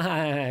upgrade.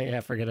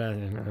 Yeah, forget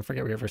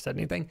we ever said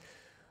anything.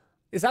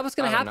 Is that what's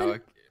going to happen? Know.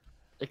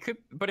 It could,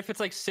 but if it's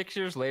like 6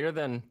 years later,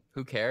 then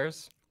who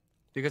cares?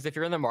 Because if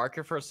you're in the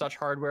market for such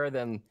hardware,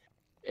 and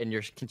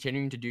you're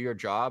continuing to do your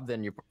job,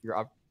 then your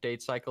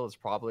update cycle is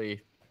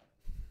probably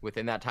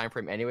within that time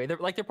frame anyway. They're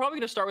probably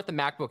going to start with the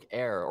MacBook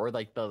Air or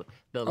like the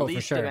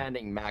least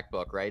demanding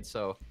MacBook, right?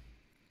 So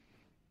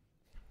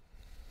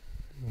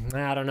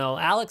I don't know.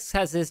 Alex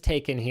has his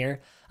take in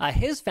here.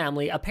 His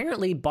family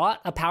apparently bought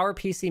a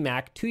PowerPC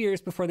Mac 2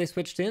 years before they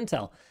switched to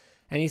Intel.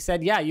 And he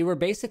said, yeah, you were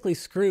basically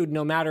screwed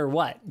no matter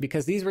what,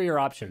 because these were your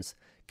options.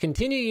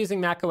 Continue using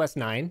macOS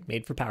 9,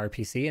 made for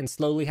PowerPC, and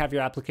slowly have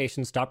your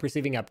application stop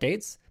receiving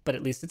updates, but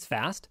at least it's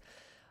fast.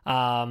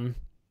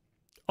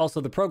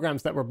 Also, the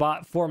programs that were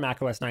bought for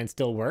macOS 9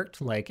 still worked,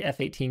 like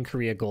F18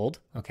 Korea Gold.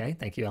 Okay,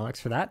 thank you, Alex,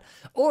 for that.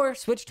 Or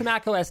switch to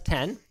macOS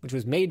 10, which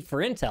was made for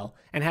Intel,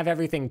 and have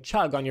everything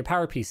chug on your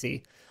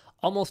PowerPC.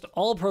 Almost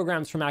all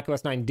programs for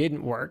macOS 9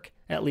 didn't work.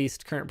 At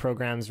least current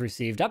programs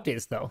received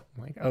updates, though.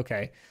 Like,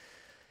 okay.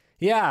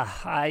 Yeah,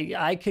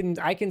 I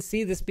can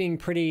see this being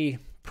pretty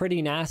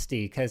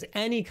nasty, because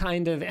any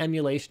kind of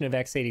emulation of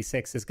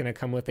x86 is going to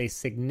come with a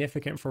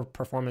significant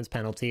performance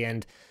penalty.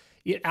 And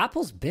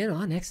Apple's been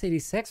on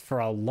x86 for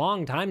a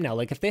long time now.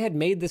 Like, if they had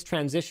made this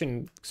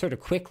transition sort of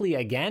quickly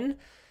again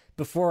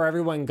before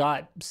everyone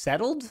got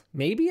settled,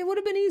 maybe it would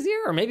have been easier,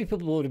 or maybe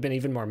people would have been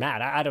even more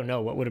mad. I don't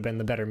know what would have been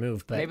the better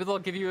move, but maybe they'll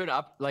give you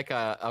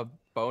a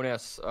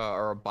bonus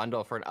or a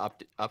bundle for an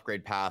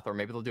upgrade path, or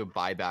maybe they'll do a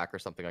buyback or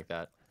something like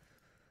that.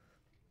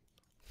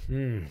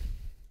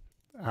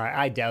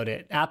 I doubt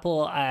it.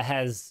 Apple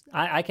has...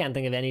 I can't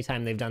think of any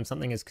time they've done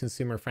something as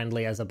consumer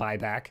friendly as a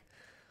buyback.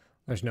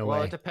 There's no way.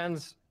 Well, it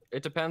depends.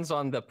 It depends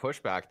on the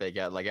pushback they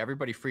get. Like,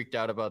 everybody freaked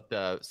out about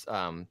the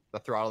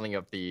throttling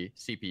of the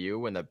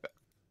CPU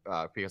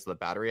because of the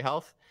battery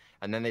health,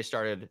 and then they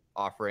started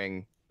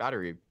offering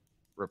battery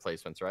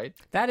replacements, right?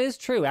 That is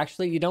true.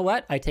 Actually, you know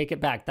what? I take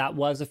it back. That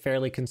was a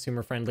fairly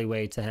consumer friendly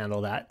way to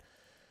handle that.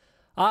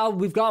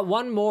 We've got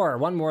one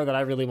more that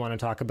I really want to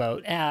talk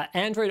about.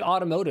 Android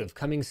Automotive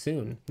coming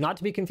soon. Not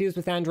to be confused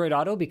with Android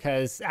Auto,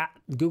 because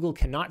Google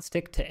cannot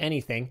stick to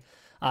anything.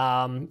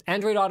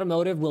 Android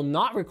Automotive will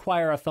not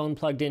require a phone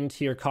plugged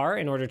into your car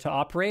in order to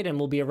operate, and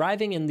will be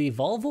arriving in the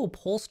Volvo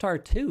Polestar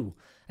 2,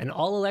 an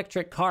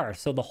all-electric car.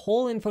 So the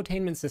whole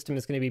infotainment system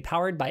is going to be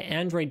powered by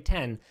Android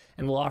 10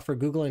 and will offer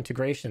Google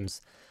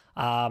integrations.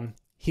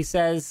 He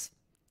says,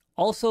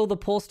 also, the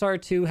Polestar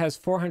 2 has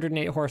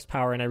 408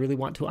 horsepower, and I really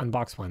want to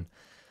unbox one.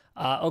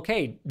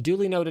 Okay,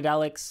 duly noted,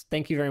 Alex.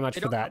 Thank you very much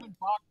for that.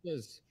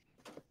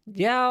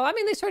 Yeah, I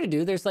mean, they sort of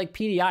do. There's like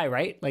PDI,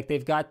 right? Like,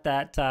 they've got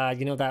that,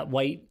 that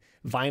white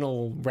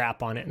vinyl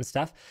wrap on it and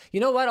stuff. You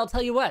know what? I'll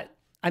tell you what.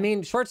 I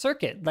mean, short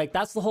circuit. Like,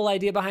 that's the whole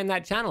idea behind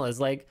that channel, is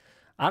like,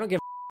 I don't give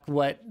a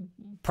what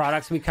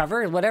products we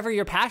cover. Whatever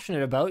you're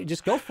passionate about, you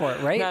just go for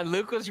it, right? Man,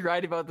 Luke was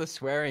right about the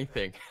swearing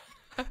thing.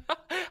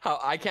 How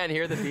I can't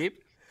hear the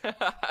beep.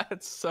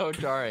 It's so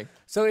jarring.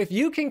 So if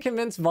you can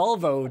convince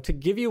Volvo to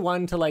give you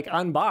one to like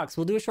unbox,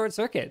 we'll do a short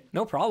circuit.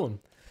 No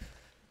problem.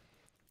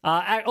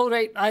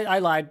 Right, I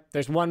lied.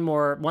 There's one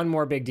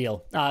more big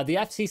deal. The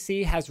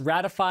FCC has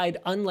ratified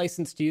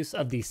unlicensed use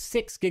of the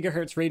 6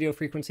 gigahertz radio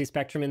frequency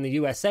spectrum in the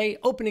USA,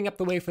 opening up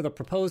the way for the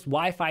proposed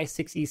Wi-Fi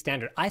 6E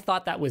standard. I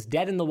thought that was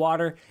dead in the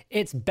water.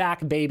 It's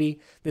back,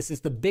 baby. This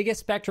is the biggest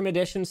spectrum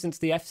addition since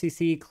the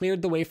FCC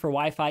cleared the way for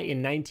Wi-Fi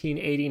in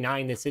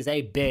 1989. This is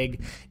a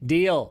big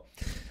deal.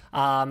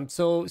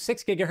 So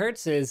 6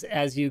 gigahertz is,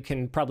 as you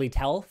can probably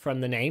tell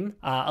from the name,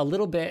 a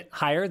little bit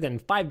higher than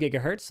 5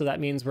 gigahertz. So that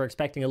means we're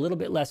expecting a little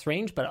bit less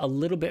range, but a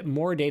little bit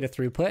more data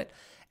throughput.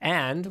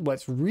 And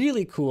what's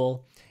really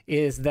cool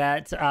is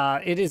that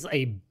it is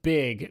a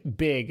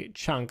big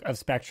chunk of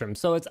spectrum.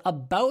 So it's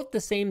about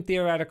the same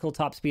theoretical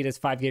top speed as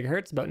 5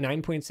 gigahertz, about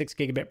 9.6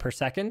 gigabit per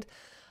second.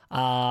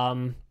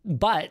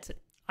 But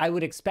I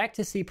would expect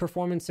to see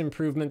performance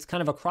improvements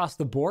kind of across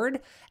the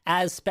board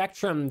as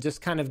spectrum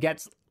just kind of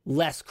gets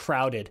less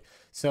crowded.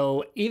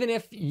 So even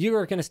if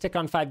you're going to stick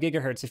on 5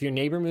 gigahertz, if your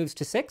neighbor moves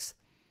to 6,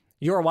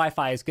 your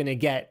Wi-Fi is going to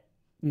get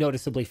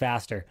noticeably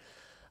faster.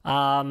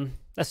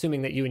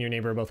 Assuming that you and your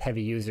neighbor are both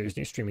heavy users and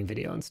you're streaming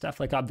video and stuff.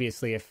 Like,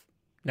 obviously, if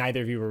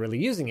neither of you were really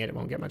using it, it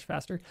won't get much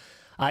faster.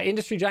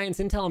 Industry giants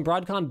Intel and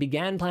Broadcom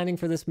began planning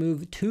for this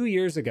move 2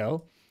 years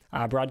ago.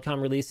 Broadcom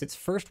released its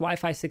first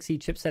Wi-Fi 6E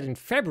chipset in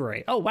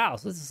February. Oh, wow.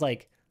 So this is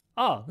like,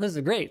 oh, this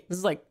is great.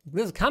 This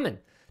is coming.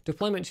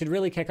 Deployment should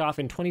really kick off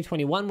in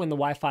 2021 when the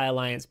Wi-Fi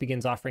Alliance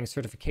begins offering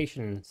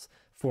certifications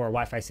for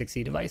Wi-Fi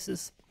 6E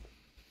devices.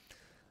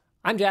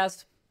 I'm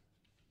jazzed.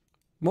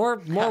 More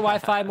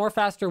Wi-Fi, more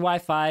faster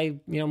Wi-Fi,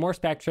 more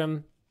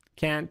spectrum.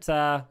 You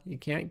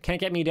can't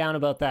get me down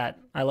about that.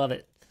 I love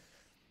it.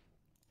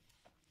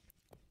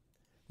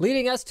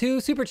 Leading us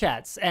to super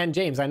chats. And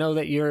James, I know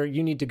that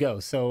you need to go,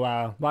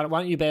 so why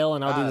don't you bail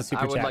and I'll do the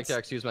super chats. I would like to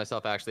excuse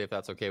myself, actually, if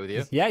that's okay with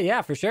you.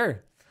 Yeah, for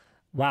sure.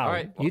 Wow, all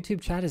right, well, YouTube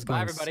chat is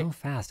going so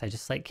fast. I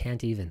just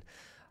can't even.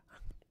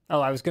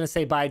 Oh, I was gonna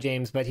say bye,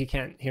 James, but he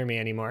can't hear me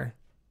anymore.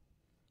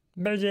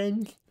 Bye,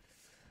 James.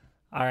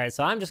 All right,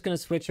 so I'm just gonna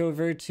switch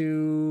over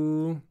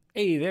to,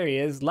 hey, there he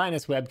is,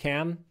 Linus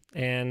webcam,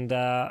 and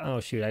oh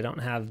shoot, I don't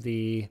have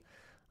the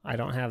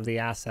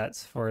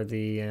assets for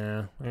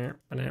the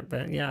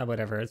but yeah,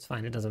 whatever, it's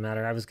fine, it doesn't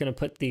matter. I was gonna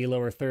put the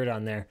lower third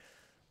on there.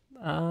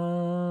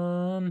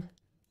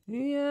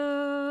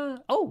 Yeah.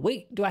 Oh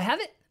wait, do I have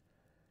it?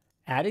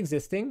 Add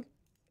existing.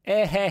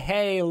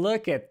 Hey,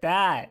 look at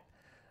that.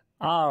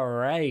 All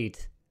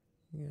right.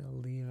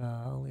 I'll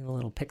leave a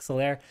little pixel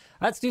there.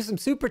 Let's do some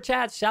super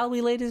chats, shall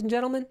we, ladies and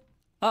gentlemen?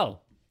 Oh,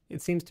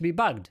 it seems to be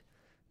bugged.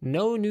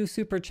 No new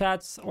super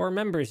chats or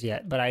members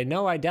yet, but I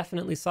know I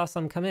definitely saw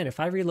some come in. If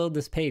I reload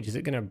this page, is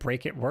it going to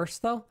break it worse,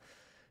 though?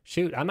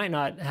 Shoot, I might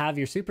not have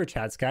your super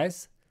chats,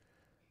 guys.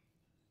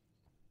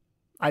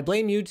 I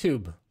blame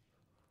YouTube.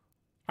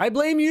 I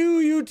blame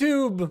you,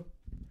 YouTube.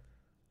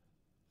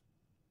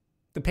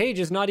 The page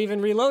is not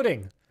even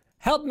reloading.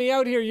 Help me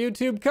out here,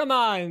 YouTube. Come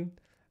on.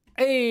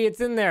 Hey, it's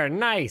in there.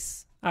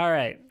 Nice. All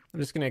right. I'm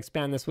just going to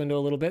expand this window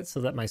a little bit so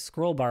that my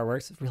scroll bar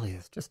works. It really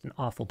is just an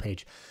awful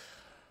page.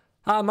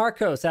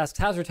 Marcos asks,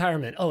 how's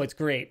retirement? Oh, it's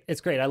great.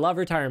 It's great. I love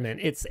retirement.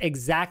 It's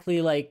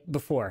exactly like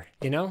before,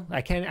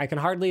 I can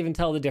hardly even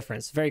tell the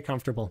difference. Very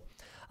comfortable.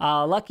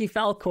 Lucky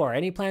Falcor,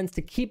 any plans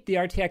to keep the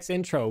RTX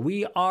intro?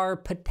 We are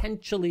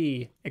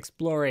potentially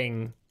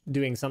exploring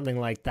doing something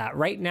like that.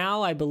 Right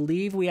now, I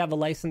believe we have a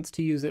license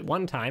to use it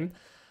one time.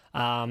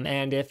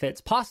 And if it's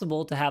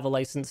possible to have a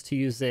license to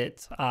use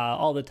it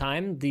all the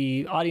time,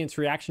 the audience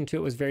reaction to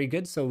it was very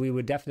good, so we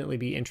would definitely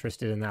be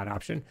interested in that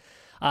option.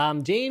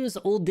 James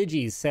Old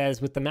Digis says,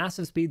 with the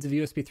massive speeds of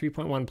USB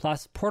 3.1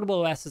 Plus,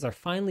 portable OSs are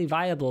finally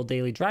viable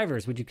daily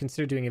drivers. Would you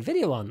consider doing a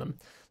video on them?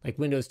 Like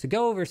Windows to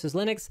Go versus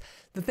Linux?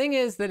 The thing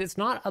is that it's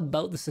not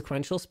about the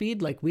sequential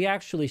speed. Like, we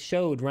actually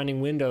showed running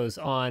Windows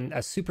on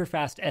a super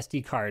fast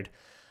SD card.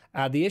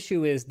 The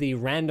issue is the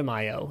random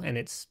I/O, and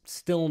it's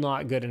still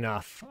not good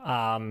enough.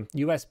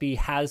 USB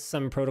has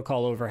some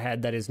protocol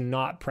overhead that is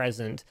not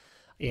present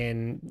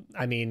in,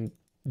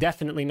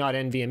 definitely not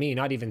NVMe,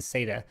 not even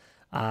SATA.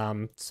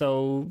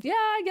 So yeah,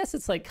 I guess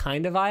it's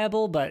kind of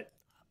viable, but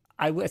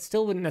I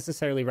still wouldn't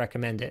necessarily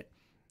recommend it.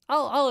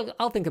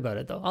 I'll think about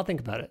it though. I'll think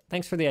about it.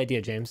 Thanks for the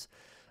idea, James.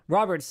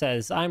 Robert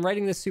says, I'm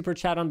writing this super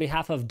chat on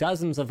behalf of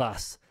dozens of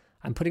us.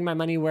 I'm putting my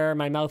money where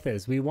my mouth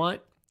is. We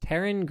want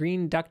Terran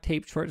green duct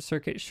tape short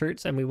circuit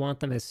shirts, and we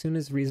want them as soon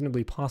as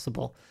reasonably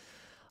possible.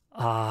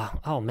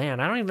 Oh man,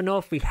 I don't even know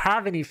if we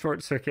have any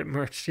short circuit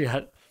merch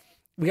yet.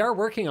 We are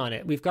working on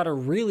it. We've got a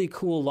really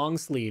cool long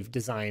sleeve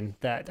design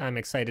that I'm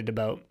excited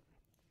about.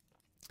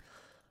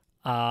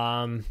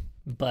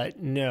 But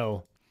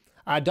no.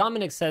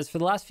 Dominic says, for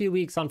the last few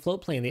weeks on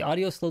Floatplane, the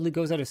audio slowly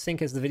goes out of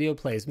sync as the video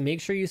plays.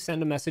 Make sure you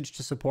send a message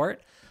to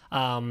support,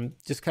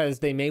 just because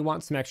they may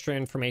want some extra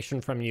information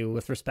from you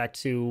with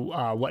respect to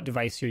what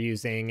device you're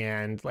using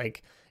and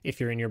if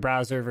you're in your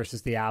browser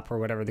versus the app or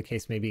whatever the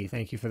case may be.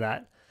 Thank you for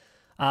that.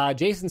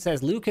 Jason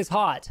says, Luke is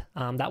hot.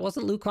 That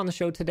wasn't Luke on the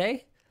show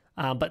today,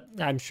 but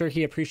I'm sure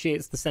he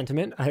appreciates the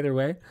sentiment either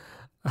way.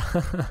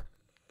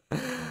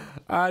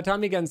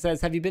 Tommy Gunn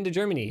says, have you been to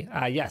Germany?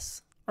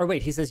 Yes. Or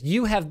wait, he says,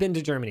 you have been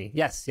to Germany.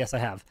 Yes, I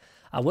have.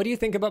 What do you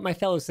think about my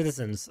fellow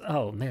citizens?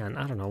 Oh, man,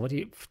 I don't know.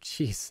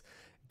 Jeez.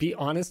 Be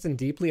honest and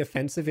deeply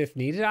offensive if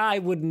needed. I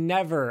would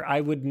never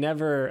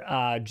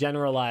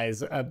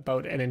generalize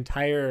about an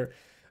entire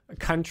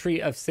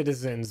country of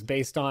citizens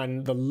based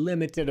on the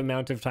limited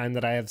amount of time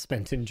that I have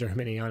spent in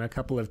Germany on a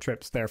couple of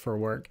trips there for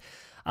work.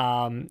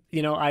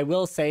 I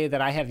will say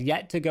that I have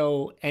yet to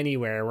go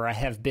anywhere where I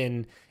have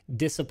been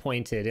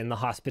disappointed in the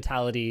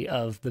hospitality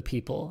of the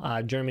people.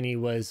 Germany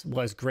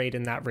was great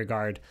in that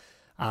regard.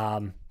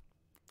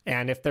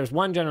 And if there's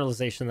one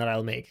generalization that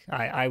I'll make,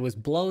 I was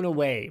blown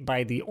away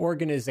by the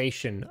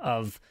organization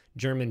of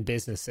German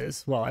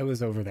businesses. Well, I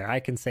was over there. I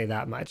can say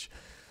that much.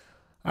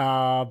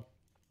 What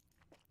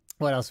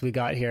else we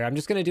got here? I'm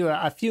just going to do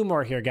a few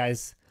more here,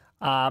 guys.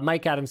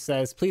 Mike Adams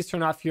says, please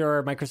turn off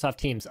your Microsoft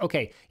Teams.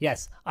 Okay,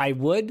 yes, I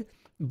would,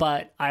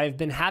 but I've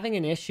been having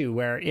an issue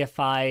where if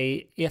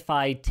I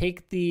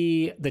take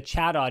the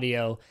chat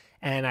audio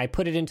and I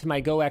put it into my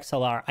Go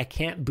XLR, I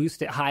can't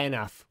boost it high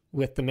enough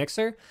with the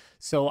mixer.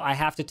 So I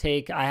have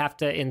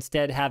to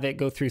instead have it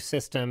go through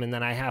system, and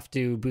then I have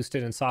to boost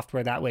it in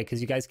software that way,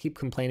 because you guys keep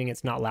complaining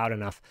it's not loud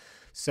enough.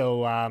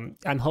 So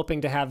I'm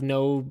hoping to have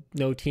no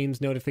Teams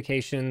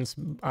notifications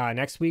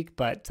next week,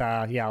 but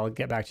yeah, I'll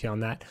get back to you on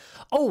that.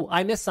 Oh,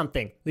 I missed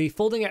something. The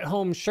folding at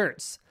home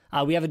shirts.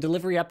 We have a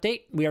delivery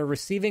update. We are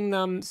receiving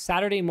them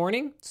Saturday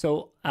morning.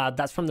 So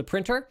that's from the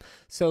printer.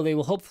 So they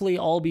will hopefully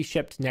all be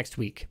shipped next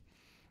week.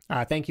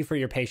 Thank you for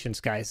your patience,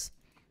 guys.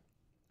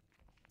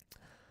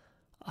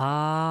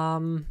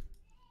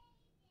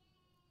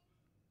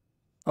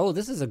 Oh,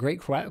 this is a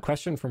great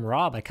question from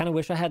Rob. I kind of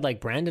wish I had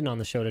like Brandon on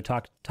the show to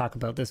talk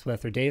about this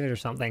with, or David or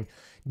something.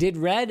 Did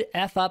Red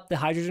F up the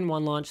Hydrogen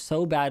One launch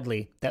so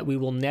badly that we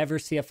will never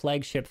see a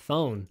flagship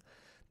phone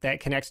that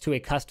connects to a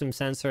custom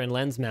sensor and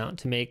lens mount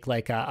to make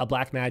like a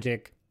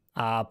Blackmagic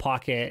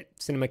pocket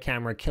cinema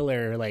camera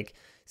killer like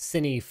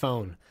cine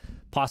phone?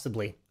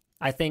 Possibly.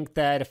 I think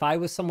that if I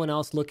was someone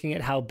else looking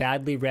at how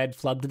badly Red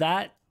flubbed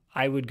that,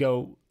 I would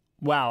go,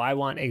 wow, I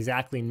want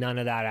exactly none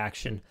of that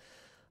action.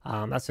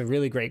 That's a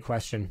really great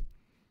question.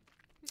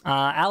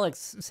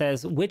 Alex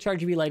says, which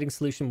RGB lighting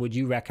solution would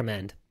you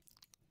recommend?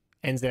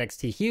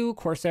 NZXT Hue,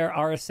 Corsair,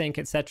 RSync,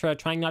 etc.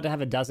 Trying not to have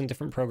a dozen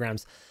different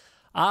programs.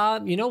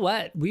 You know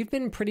what? We've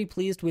been pretty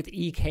pleased with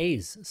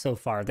EK's so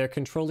far. Their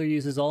controller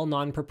uses all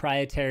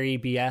non-proprietary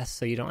BS,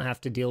 so you don't have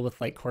to deal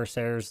with like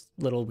Corsair's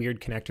little weird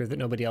connector that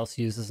nobody else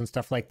uses and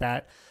stuff like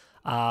that.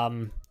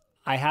 I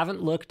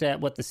haven't looked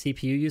at what the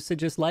CPU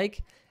usage is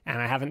like, and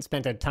I haven't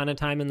spent a ton of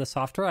time in the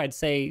software. I'd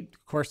say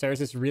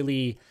Corsair's is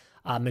really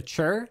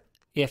mature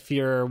if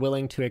you're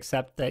willing to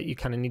accept that you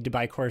kind of need to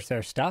buy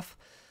Corsair stuff.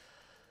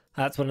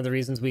 That's one of the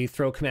reasons we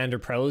throw Commander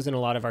Pros in a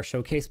lot of our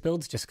showcase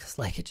builds, just because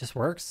like it just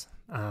works.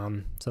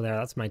 So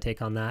that's my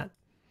take on that.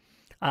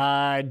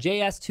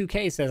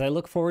 JS2K says, I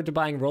look forward to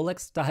buying Rolex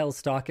style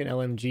stock in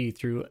LMG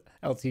through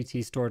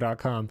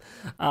lttstore.com.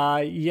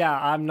 Yeah,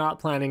 I'm not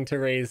planning to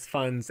raise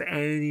funds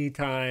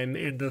anytime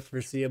in the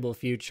foreseeable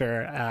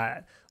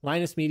future.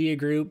 Linus Media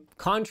Group,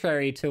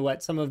 contrary to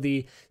what some of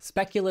the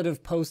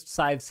speculative posts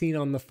I've seen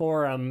on the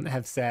forum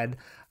have said,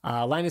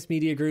 Linus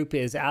Media Group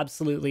is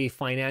absolutely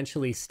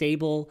financially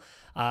stable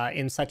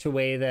in such a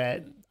way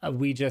that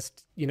we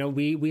just,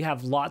 we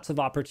have lots of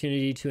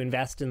opportunity to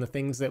invest in the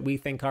things that we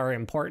think are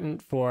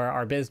important for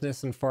our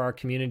business and for our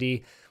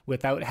community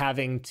without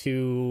having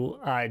to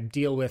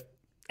deal with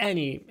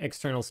any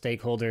external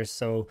stakeholders.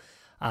 So,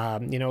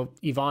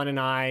 Yvonne and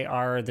I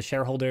are the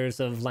shareholders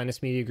of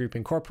Linus Media Group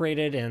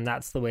Incorporated, and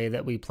that's the way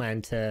that we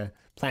plan to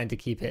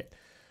keep it.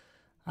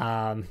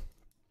 All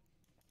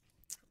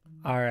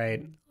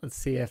right, let's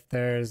see if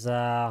there's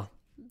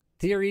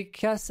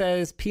Theorica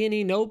says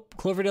Peony nope,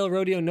 Cloverdale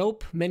Rodeo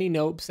nope, many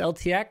nopes,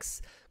 LTX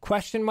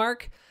question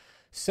mark.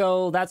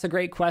 So that's a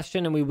great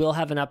question, and we will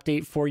have an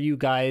update for you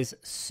guys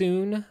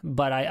soon,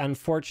 but I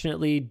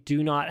unfortunately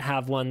do not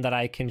have one that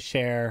I can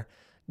share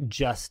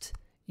just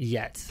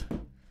yet.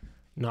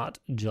 Not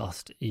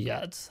just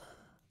yet.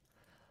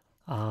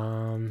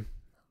 All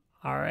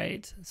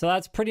right. So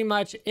that's pretty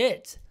much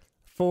it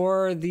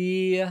for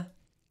the...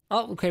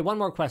 Oh, okay. One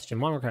more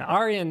question.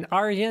 Aryan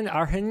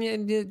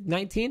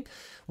 19.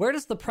 Where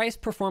does the price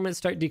performance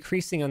start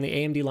decreasing on the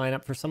AMD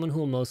lineup for someone who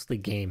will mostly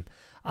game?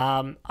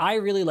 I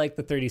really like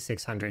the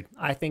 3600.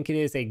 I think it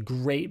is a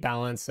great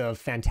balance of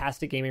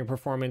fantastic gaming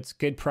performance,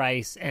 good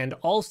price, and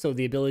also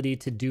the ability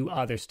to do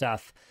other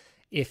stuff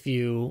if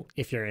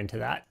you're into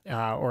that,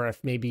 or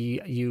if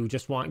maybe you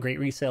just want great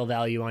resale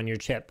value on your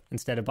chip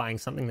instead of buying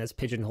something that's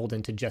pigeonholed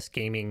into just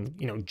gaming,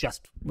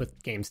 just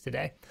with games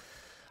today.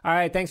 All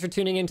right, thanks for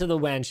tuning into the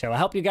WAN Show. I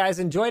hope you guys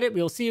enjoyed it.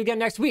 We will see you again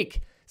next week.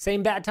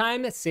 Same bat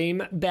time,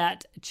 same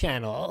bat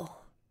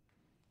channel.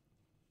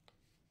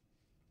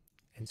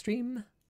 And stream.